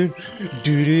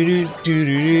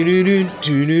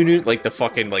like the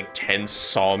fucking like tense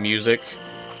Saw music.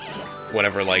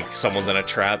 Whenever like someone's in a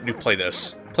trap, dude, play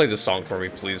this song for me,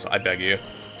 please. I beg you.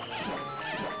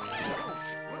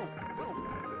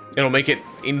 It'll make it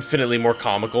infinitely more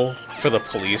comical for the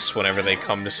police whenever they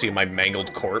come to see my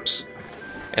mangled corpse,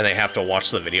 and they have to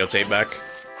watch the videotape back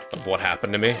of what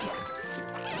happened to me.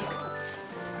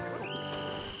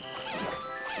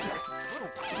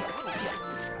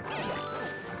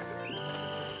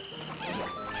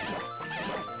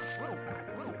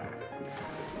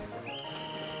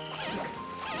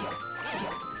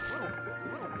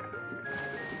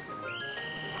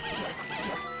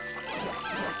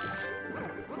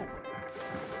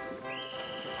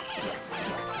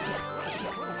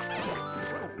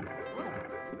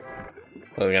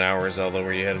 Like an hour of Zelda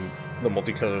where you had the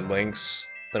multicolored links.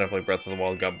 Then I played Breath of the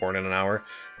Wild, got bored in an hour.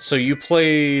 So you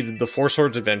played the Four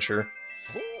Swords Adventure,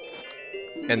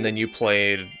 and then you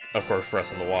played, of course,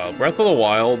 Breath of the Wild. Breath of the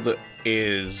Wild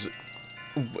is,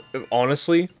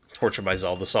 honestly, Tortured by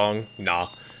Zelda song. Nah.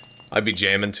 I'd be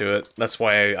jamming to it. That's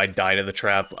why I died of the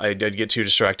trap. I did get too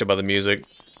distracted by the music.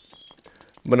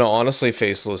 But no, honestly,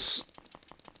 Faceless,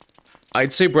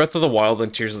 I'd say Breath of the Wild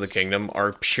and Tears of the Kingdom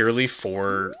are purely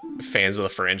for fans of the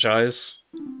franchise.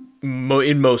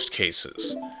 In most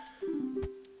cases.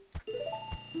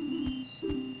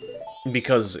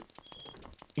 Because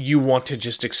you want to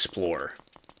just explore.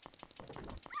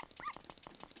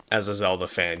 As a Zelda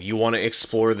fan, you want to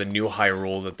explore the new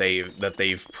Hyrule that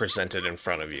they've presented in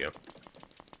front of you.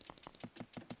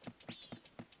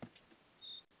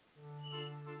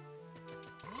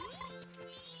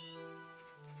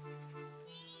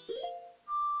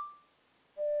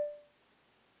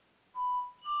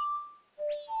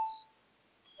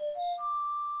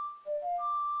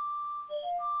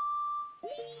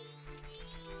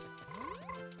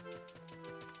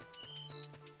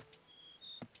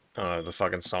 I don't have the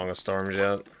fucking Song of Storms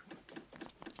yet.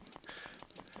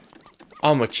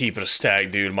 I'm gonna keep it a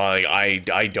stack, dude. I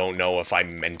don't know if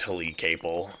I'm mentally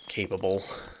capable.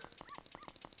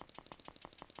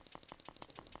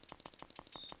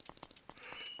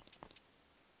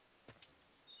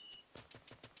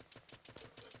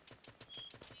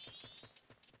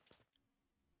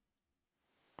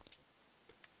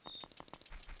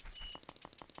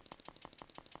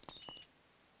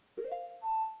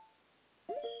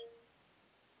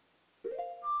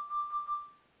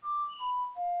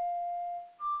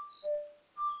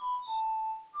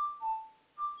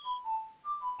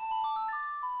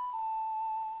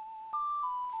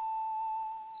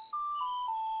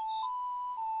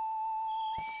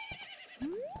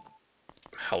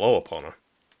 Hello, Epona.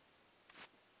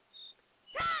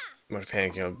 I'm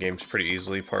panicking out games pretty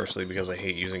easily, partially because I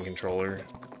hate using controller.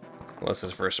 Unless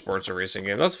it's for a sports or racing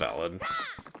game, that's valid.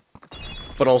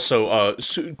 But also,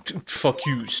 fuck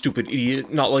you, stupid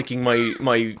idiot, not liking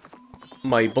my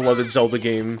beloved Zelda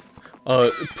game.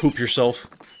 Poop yourself.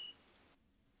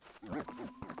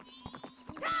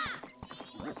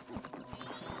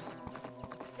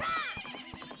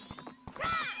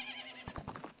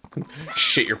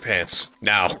 Shit your pants,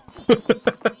 now.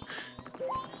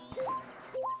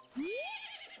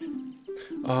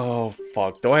 Oh,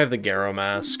 fuck. Do I have the Garo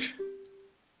mask?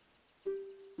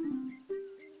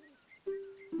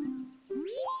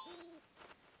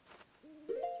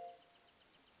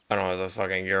 I don't have the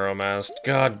fucking Garo mask.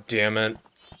 God damn it.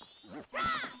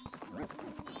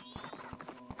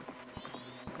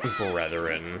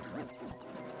 Brethren.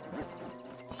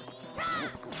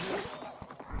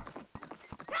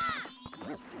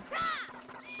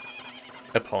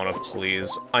 Epona,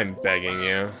 please. I'm begging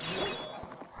you.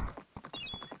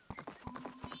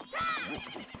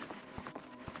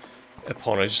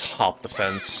 Epona, just hop the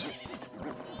fence.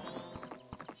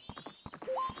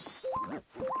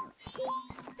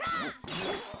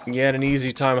 You had an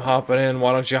easy time hopping in,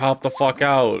 why don't you hop the fuck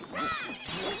out?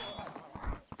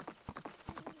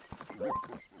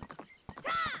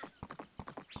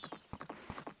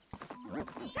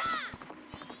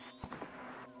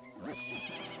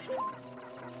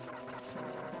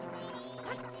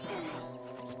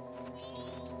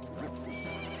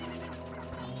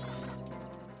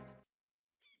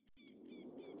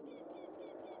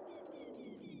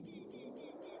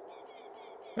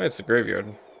 It's the graveyard.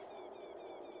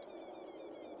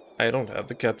 I don't have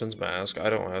the captain's mask.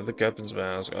 I don't have the captain's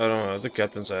mask. I don't have the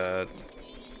captain's hat.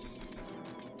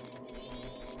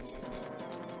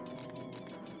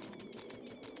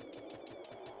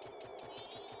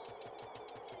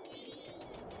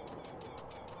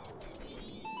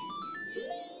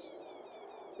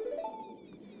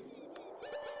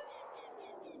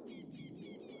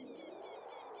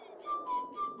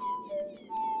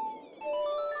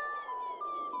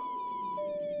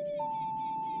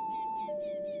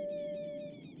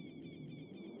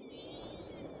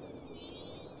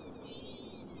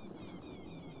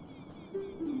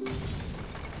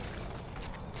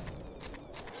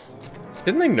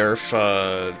 Didn't they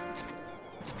nerf,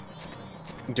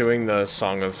 doing the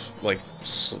song of, like,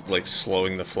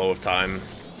 slowing the flow of time?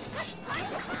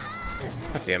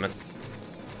 God damn it.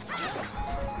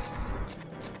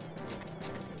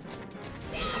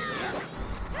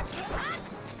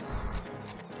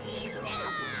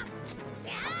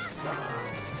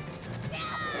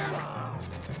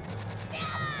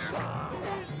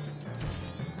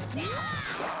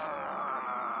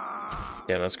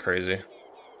 Yeah, that's crazy.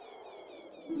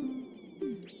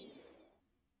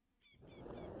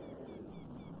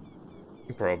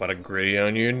 Bro, about to gritty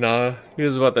on you? Nah, he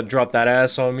was about to drop that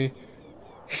ass on me.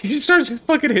 He starts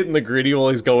fucking hitting the gritty while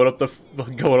he's going up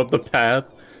the path.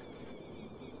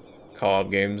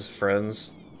 Co-op games,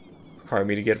 friends. Require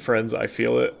me to get friends, I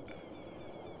feel it.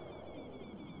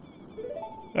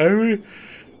 I feel like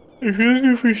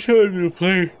if we started to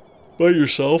play by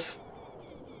yourself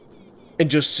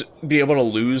and just be able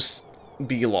to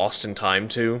be lost in time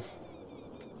too,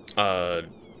 or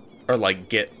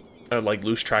like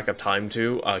lose track of time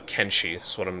too. Kenshi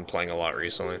is what I've been playing a lot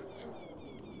recently.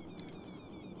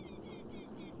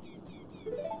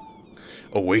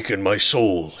 Awaken my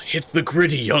soul, hit the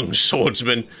gritty, young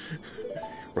swordsman.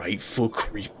 Right foot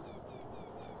creep.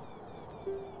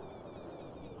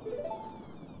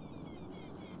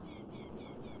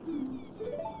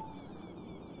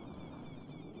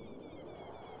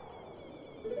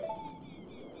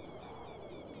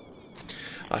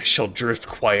 I shall drift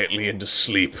quietly into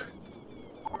sleep.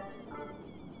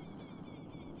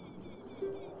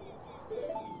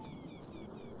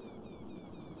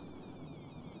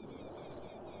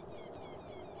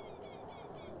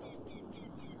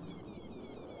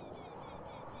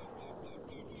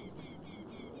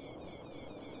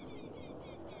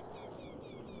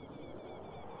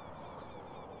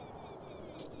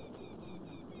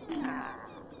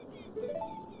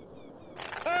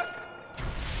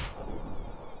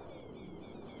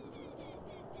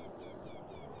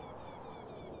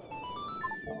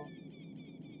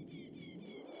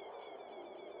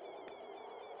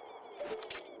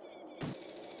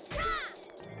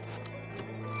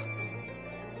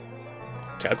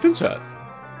 Captain's hat.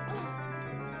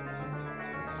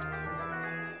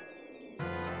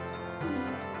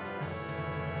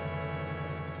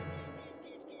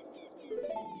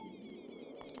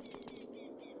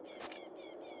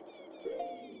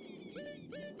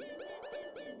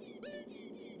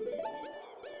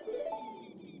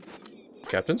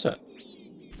 Captain's hat.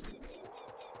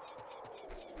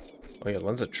 Oh yeah,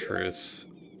 Lens of Truth.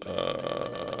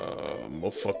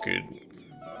 Motherfucking.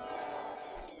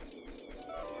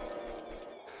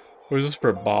 What is this for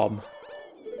a bomb?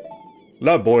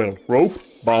 Lab boil, rope,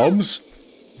 bombs.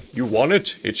 You want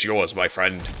it? It's yours, my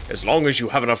friend. As long as you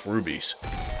have enough rubies.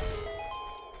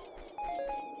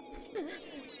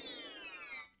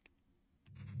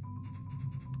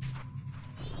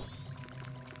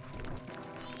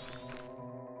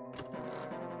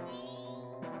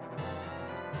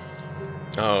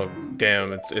 Oh,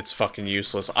 damn, it's fucking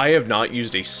useless. I have not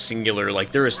used a singular,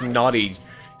 like, there is not a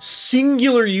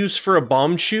singular use for a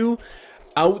bomb shoe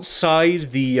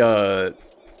outside the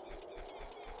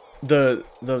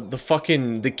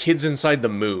fucking, the kids inside the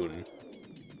moon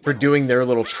for doing their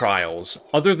little trials.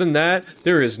 Other than that,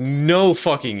 there is no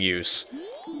fucking use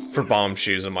for bomb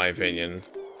shoes, in my opinion.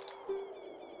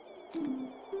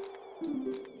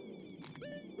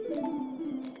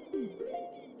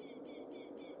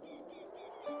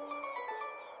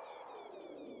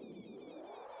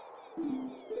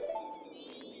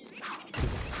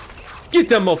 Get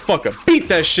that motherfucker! Beat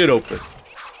that shit open!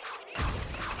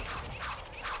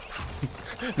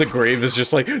 The grave is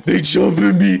just like, they jump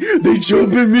at me! They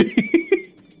jump at me!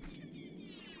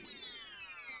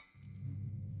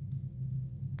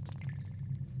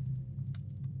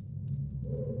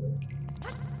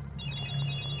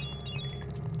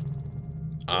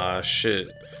 Ah, shit.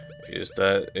 Is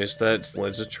that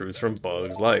Lens of Truth from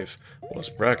Bug's Life? What's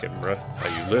brackin', bruh?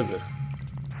 How you living?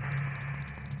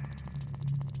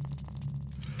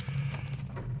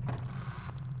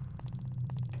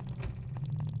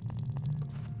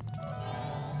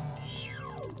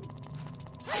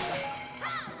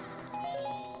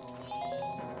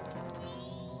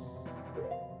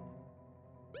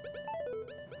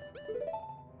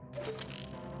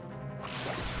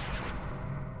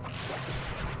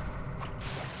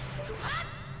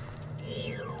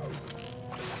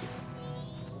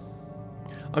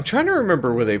 I'm trying to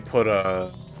remember where they put,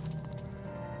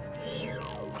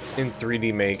 in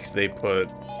 3D Make, they put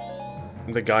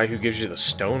the guy who gives you the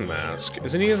stone mask.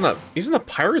 Isn't he in the... He's in the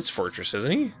Pirate's Fortress,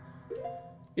 isn't he?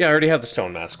 Yeah, I already have the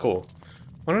stone mask, cool.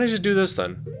 Why don't I just do this,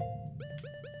 then?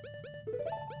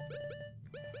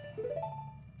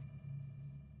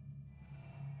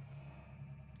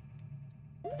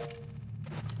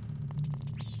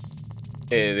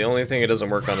 Hey, the only thing it doesn't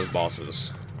work on is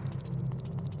bosses.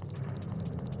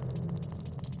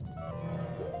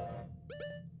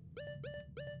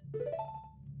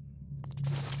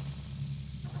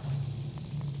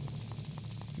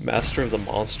 Master of the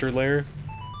Monster Lair?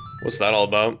 What's that all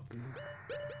about?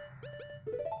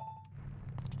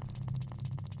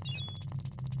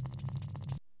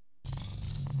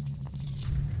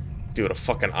 Dude, a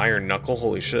fucking iron knuckle?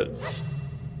 Holy shit.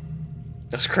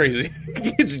 That's crazy.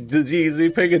 Is he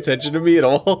paying attention to me at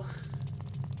all?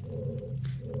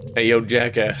 Hey, yo,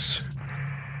 jackass.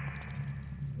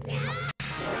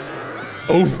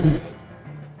 Oh!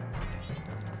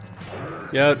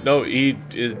 Yeah, no, he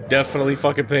is definitely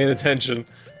fucking paying attention.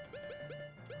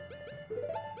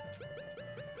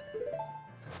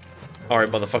 Alright,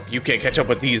 motherfucker, you can't catch up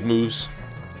with these moves.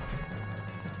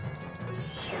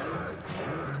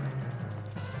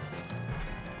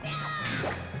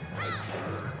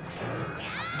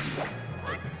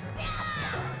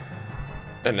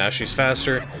 And now she's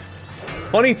faster.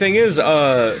 Funny thing is,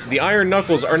 the Iron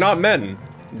Knuckles are not men.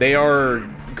 They are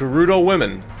Gerudo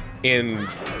women in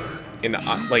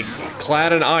like,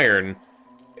 clad in iron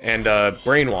and,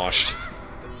 brainwashed.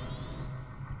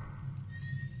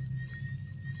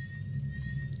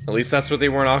 At least that's what they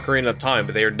were in Ocarina of Time,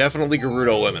 but they are definitely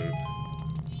Gerudo women.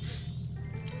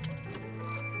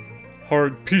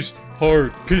 Hard piece,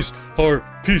 hard piece, hard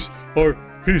piece, hard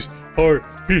piece, hard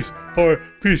piece, hard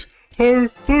piece,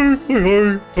 hard, hard,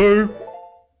 hard, hard.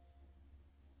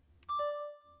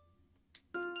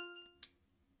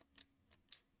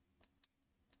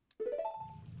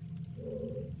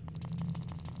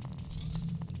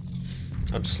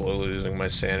 I'm slowly losing my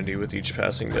sanity with each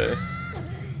passing day.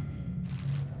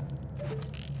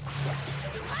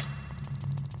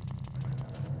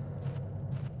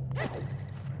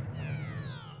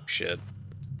 Shit.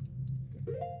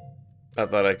 I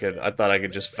thought I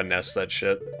could just finesse that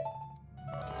shit.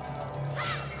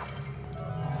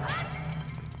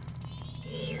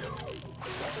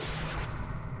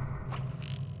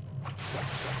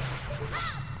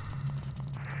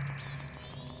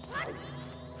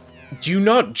 Do you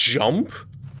not jump?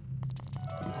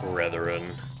 Brethren.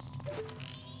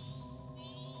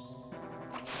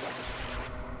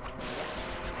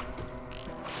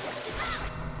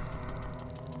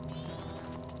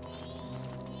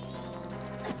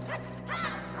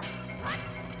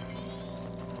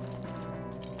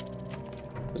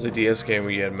 There's a DS game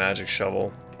where you had magic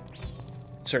shovel.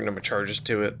 A certain number of charges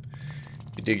to it.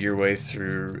 You dig your way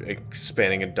through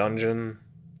expanding a dungeon.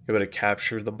 You're able to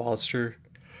capture the monster.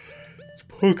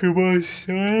 Pokemon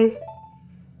style.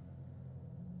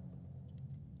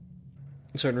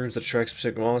 Certain rooms that attract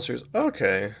specific monsters.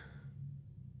 Okay.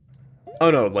 Oh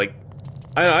no, like,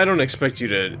 I don't expect you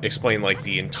to explain, like,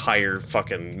 the entire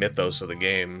fucking mythos of the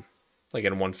game, like,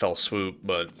 in one fell swoop,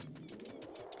 but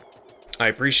I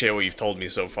appreciate what you've told me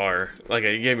so far. Like,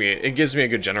 it gives me a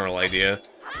good general idea.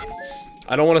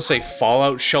 I don't want to say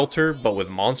Fallout Shelter, but with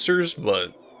monsters,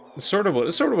 but it's sort of what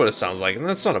it sounds like, and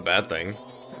that's not a bad thing.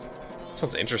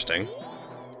 Sounds interesting.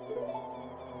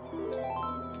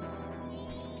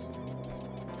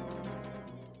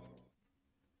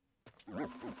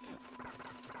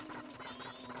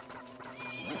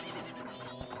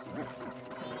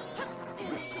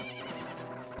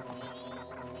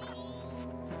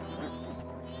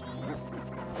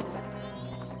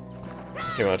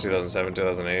 Came out 2007,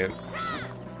 2008.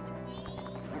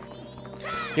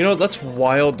 You know, that's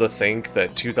wild to think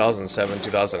that 2007,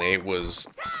 2008 was...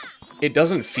 It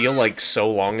doesn't feel like so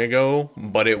long ago,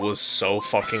 but it was so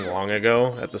fucking long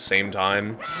ago at the same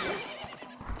time.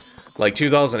 Like,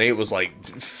 2008 was like,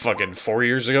 fucking 4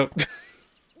 years ago.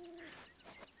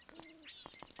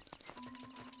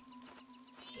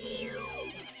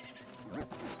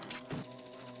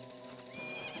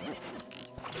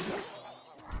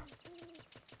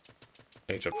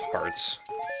 Age of Hearts.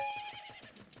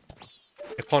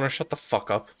 Hey, Pawner, shut the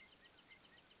fuck up.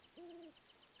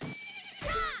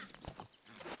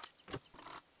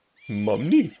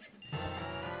 Mummy.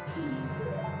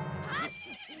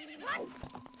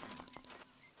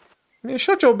 Man,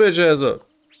 shut your bitch ass up.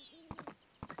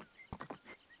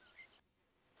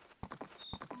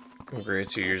 I agree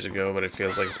 2 years ago, but it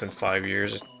feels like it's been 5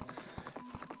 years.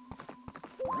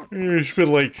 It's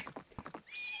been like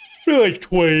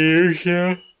 20 years,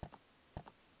 yeah.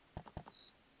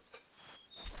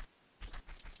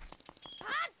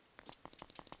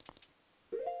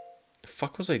 The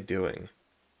fuck was I doing?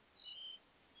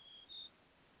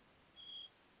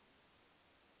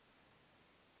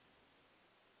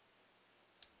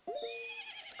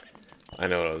 I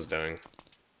know what I was doing.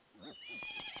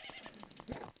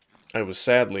 I was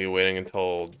sadly waiting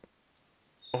until...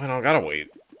 Oh, I don't gotta wait.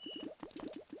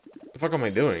 What the fuck am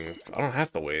I doing? I don't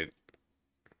have to wait.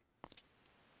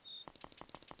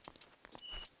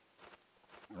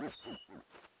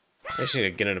 I just need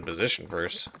to get in a position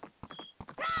first.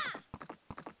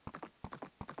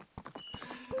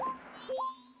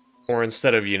 Or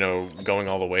instead of, you know, going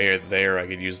all the way there, I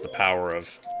could use the power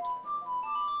of...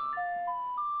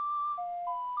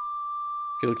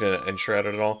 You looking at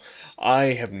Enshrouded at all?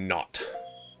 I have not.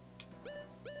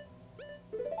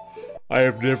 I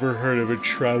have never heard of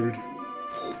Enshrouded.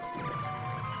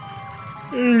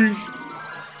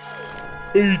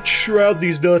 Hey, shroud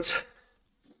these nuts.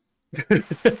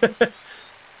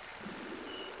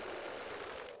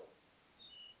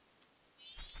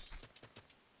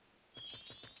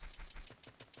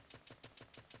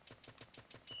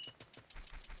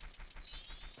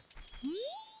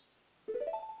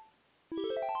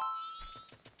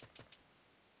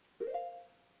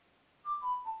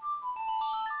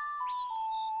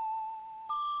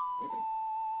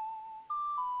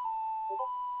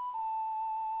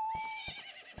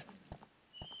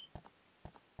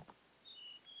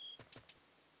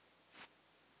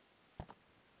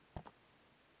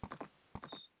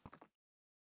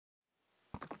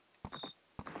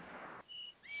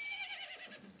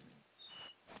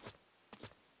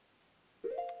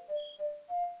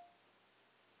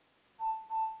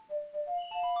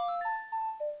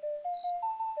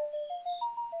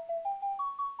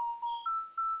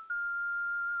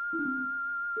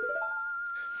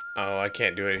 Oh, I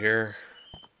can't do it here.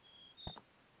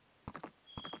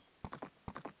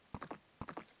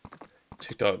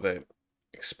 TikTok that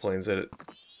explains it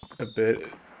a bit.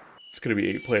 It's gonna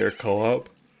be 8-player co-op.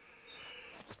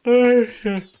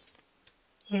 Yeah.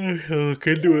 I'll look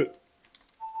into it.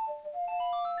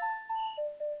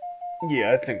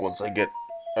 Yeah, I think once I get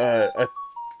a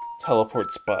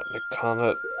teleport spot in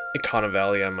Ikana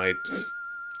Valley, I might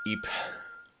eep.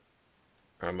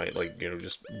 Or I might, like, you know,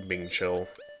 just Bing chill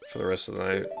for the rest of the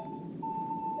night.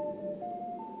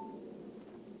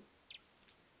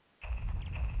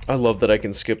 I love that I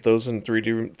can skip those in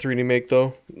 3D Make,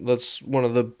 though. That's one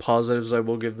of the positives I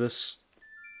will give this.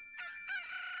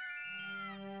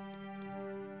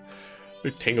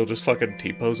 Tangle just fucking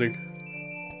T-posing.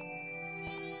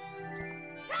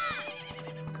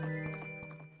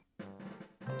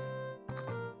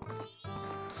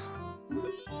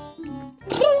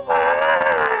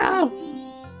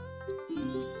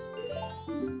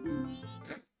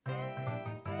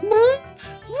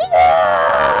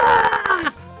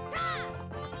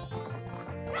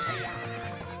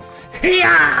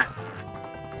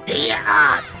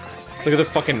 Look at the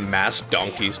fucking masked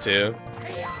donkeys, too.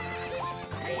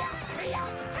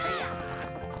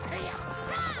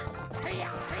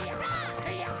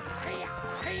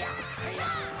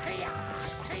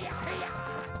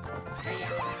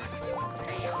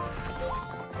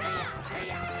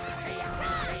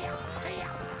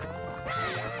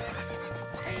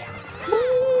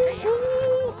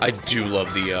 I do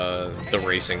love the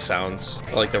racing sounds.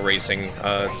 I like the racing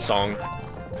song.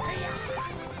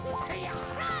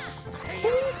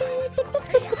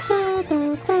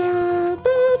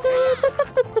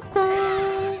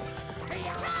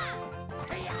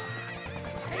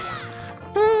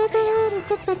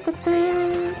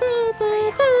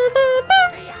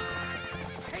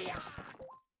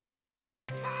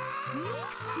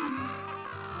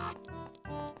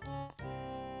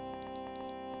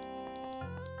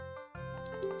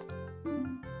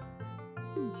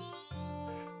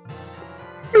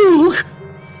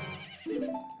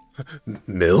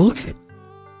 Milk?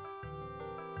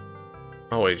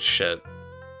 Oh wait, shit.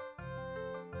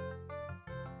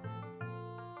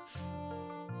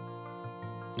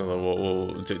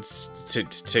 Whoa,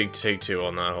 take two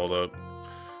on that, hold up.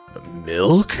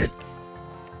 Milk?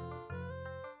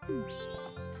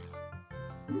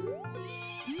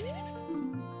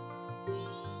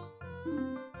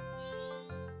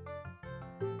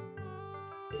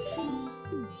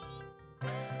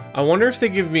 I wonder if they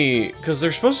give me... because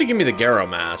they're supposed to give me the Garo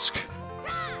mask.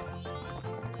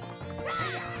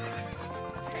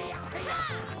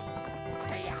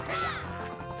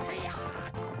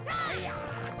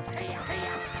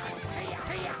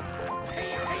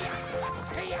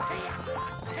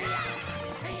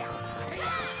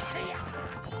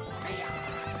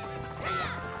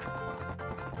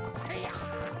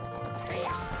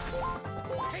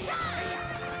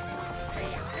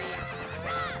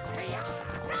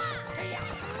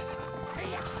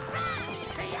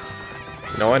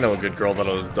 No, I know a good girl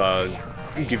that'll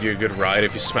give you a good ride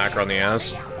if you smack her on the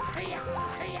ass.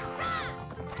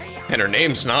 And her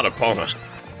name's not Epona.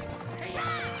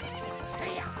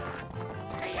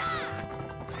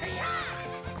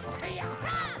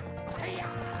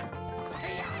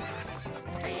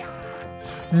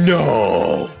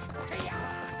 No!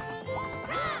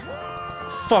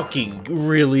 Fucking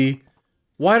really?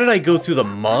 Why did I go through the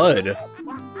mud?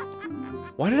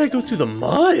 Why did I go through the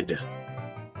mud?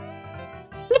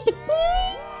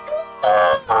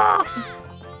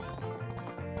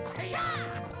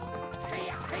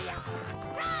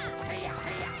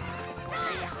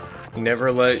 Never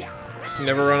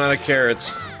run out of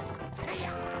carrots.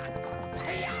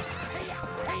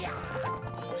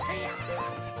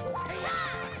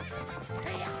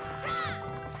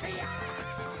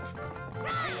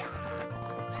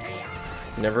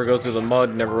 Never go through the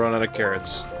mud, never run out of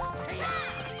carrots.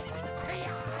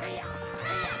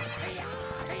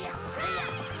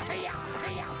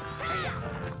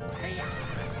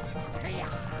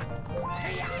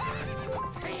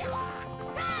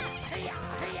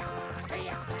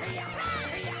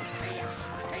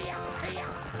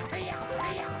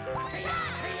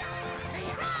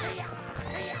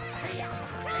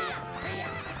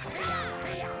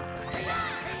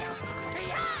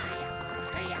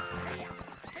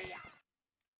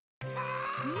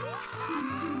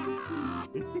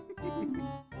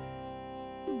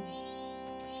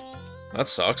 That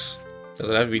sucks.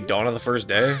 Does it have to be dawn on the first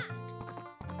day?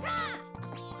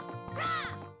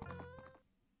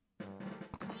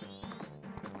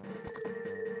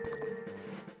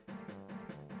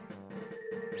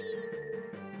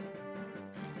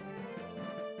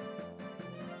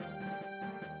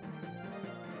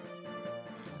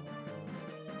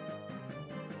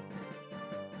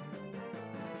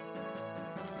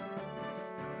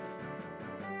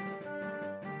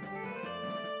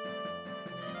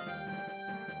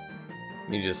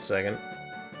 Need just a second.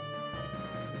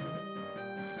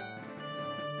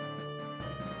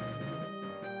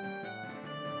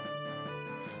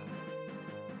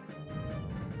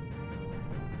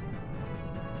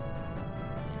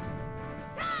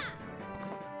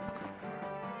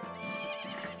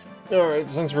 Alright,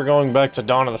 since we're going back to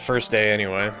dawn of the first day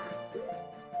anyway.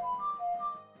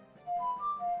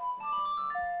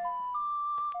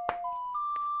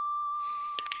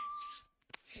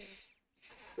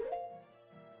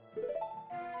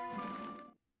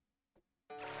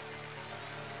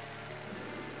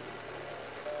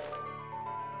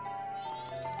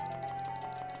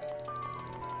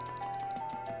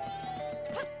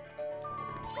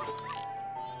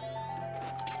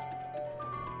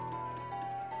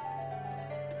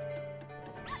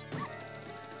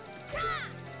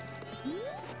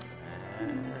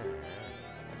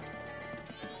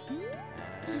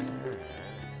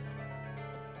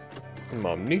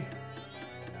 Mommy.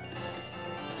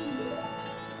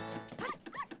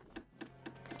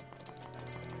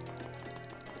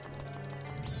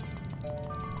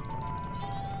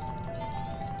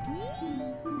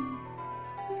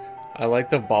 I like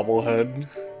the bobblehead.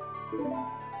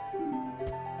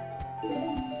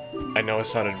 I know I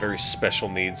sounded very special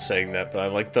needs saying that, but I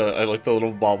like the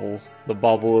little bobble, the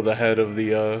bobble of the head of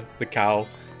the cow.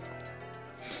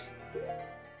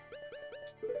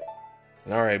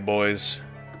 All right, boys.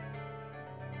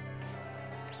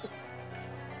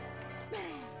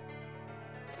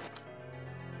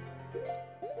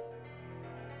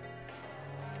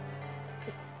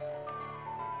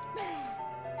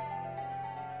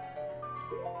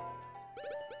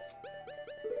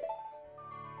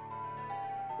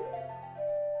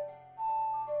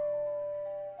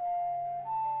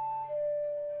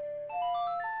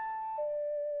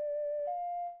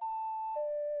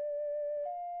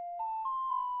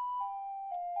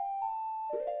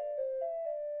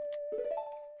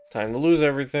 Time to lose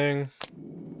everything.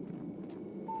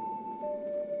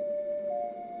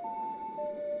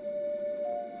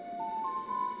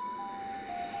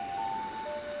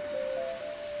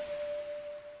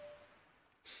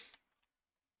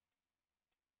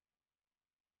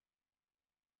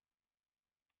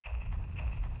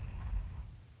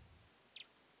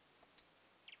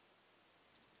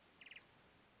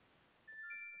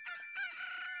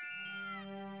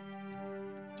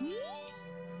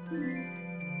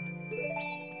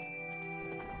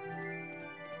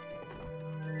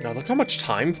 Now look how much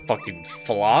time fucking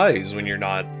flies when you're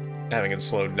not having it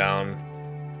slowed down.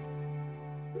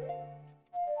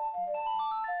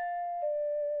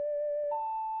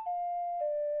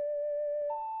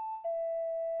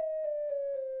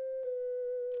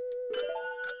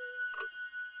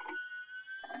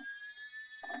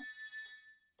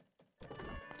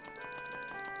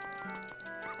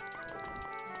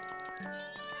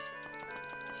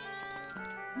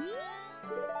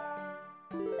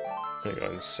 I'm gonna go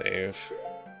ahead and save.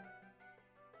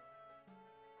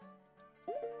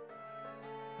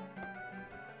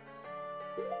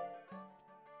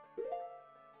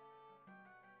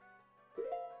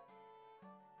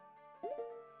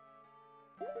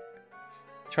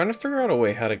 Trying to figure out a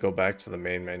way how to go back to the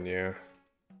main menu.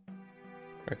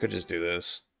 I could just do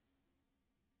this.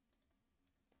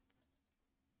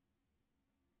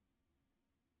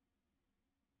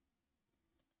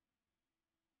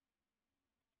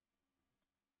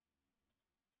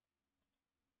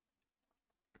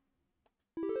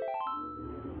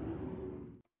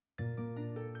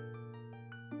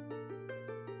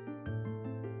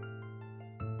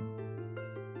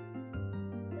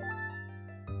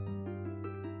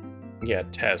 Yeah,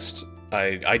 test.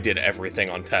 I did everything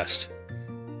on test.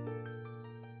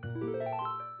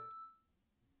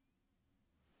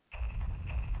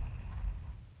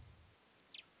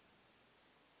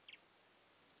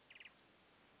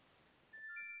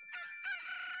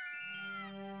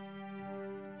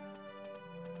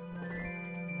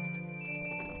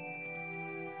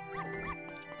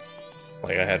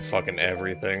 Like, I had fucking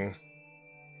everything.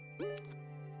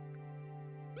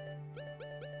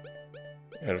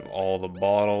 I have all the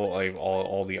bottle, I have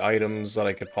all the items that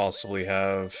I could possibly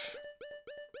have.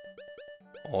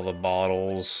 All the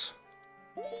bottles.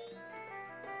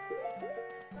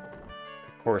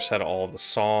 Of course, had all the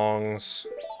songs.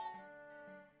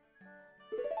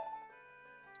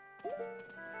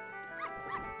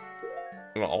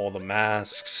 And all the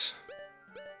masks.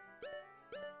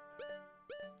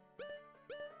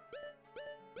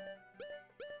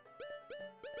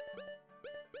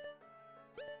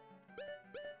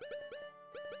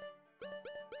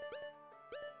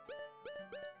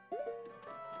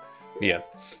 Yeah.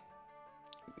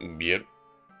 Yep.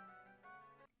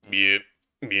 Yep.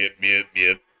 Yep. Yep.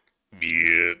 Yep.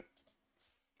 Yep.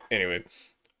 Anyway,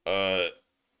 uh,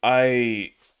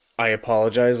 I I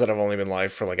apologize that I've only been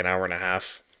live for like an hour and a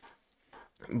half,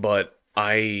 but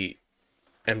I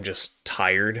am just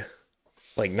tired.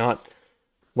 Like, not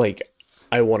like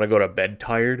I want to go to bed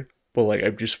tired, but like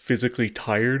I'm just physically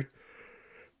tired.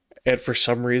 And for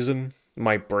some reason,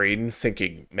 my brain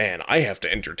thinking, man, I have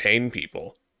to entertain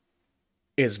people,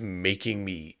 is making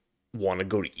me want to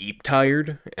go to eat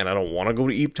tired, and I don't want to go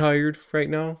to eat tired right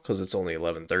now because it's only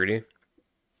 11:30.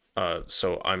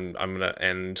 So I'm gonna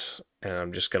end, and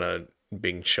I'm just gonna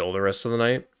being chill the rest of the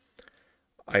night.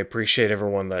 I appreciate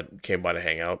everyone that came by to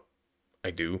hang out.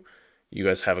 I do. You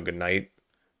guys have a good night.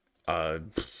 Uh,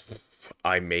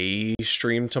 I may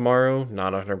stream tomorrow.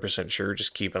 Not 100% sure.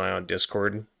 Just keep an eye on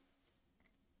Discord.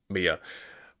 But yeah,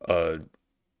 uh,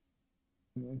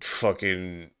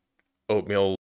 fucking oatmeal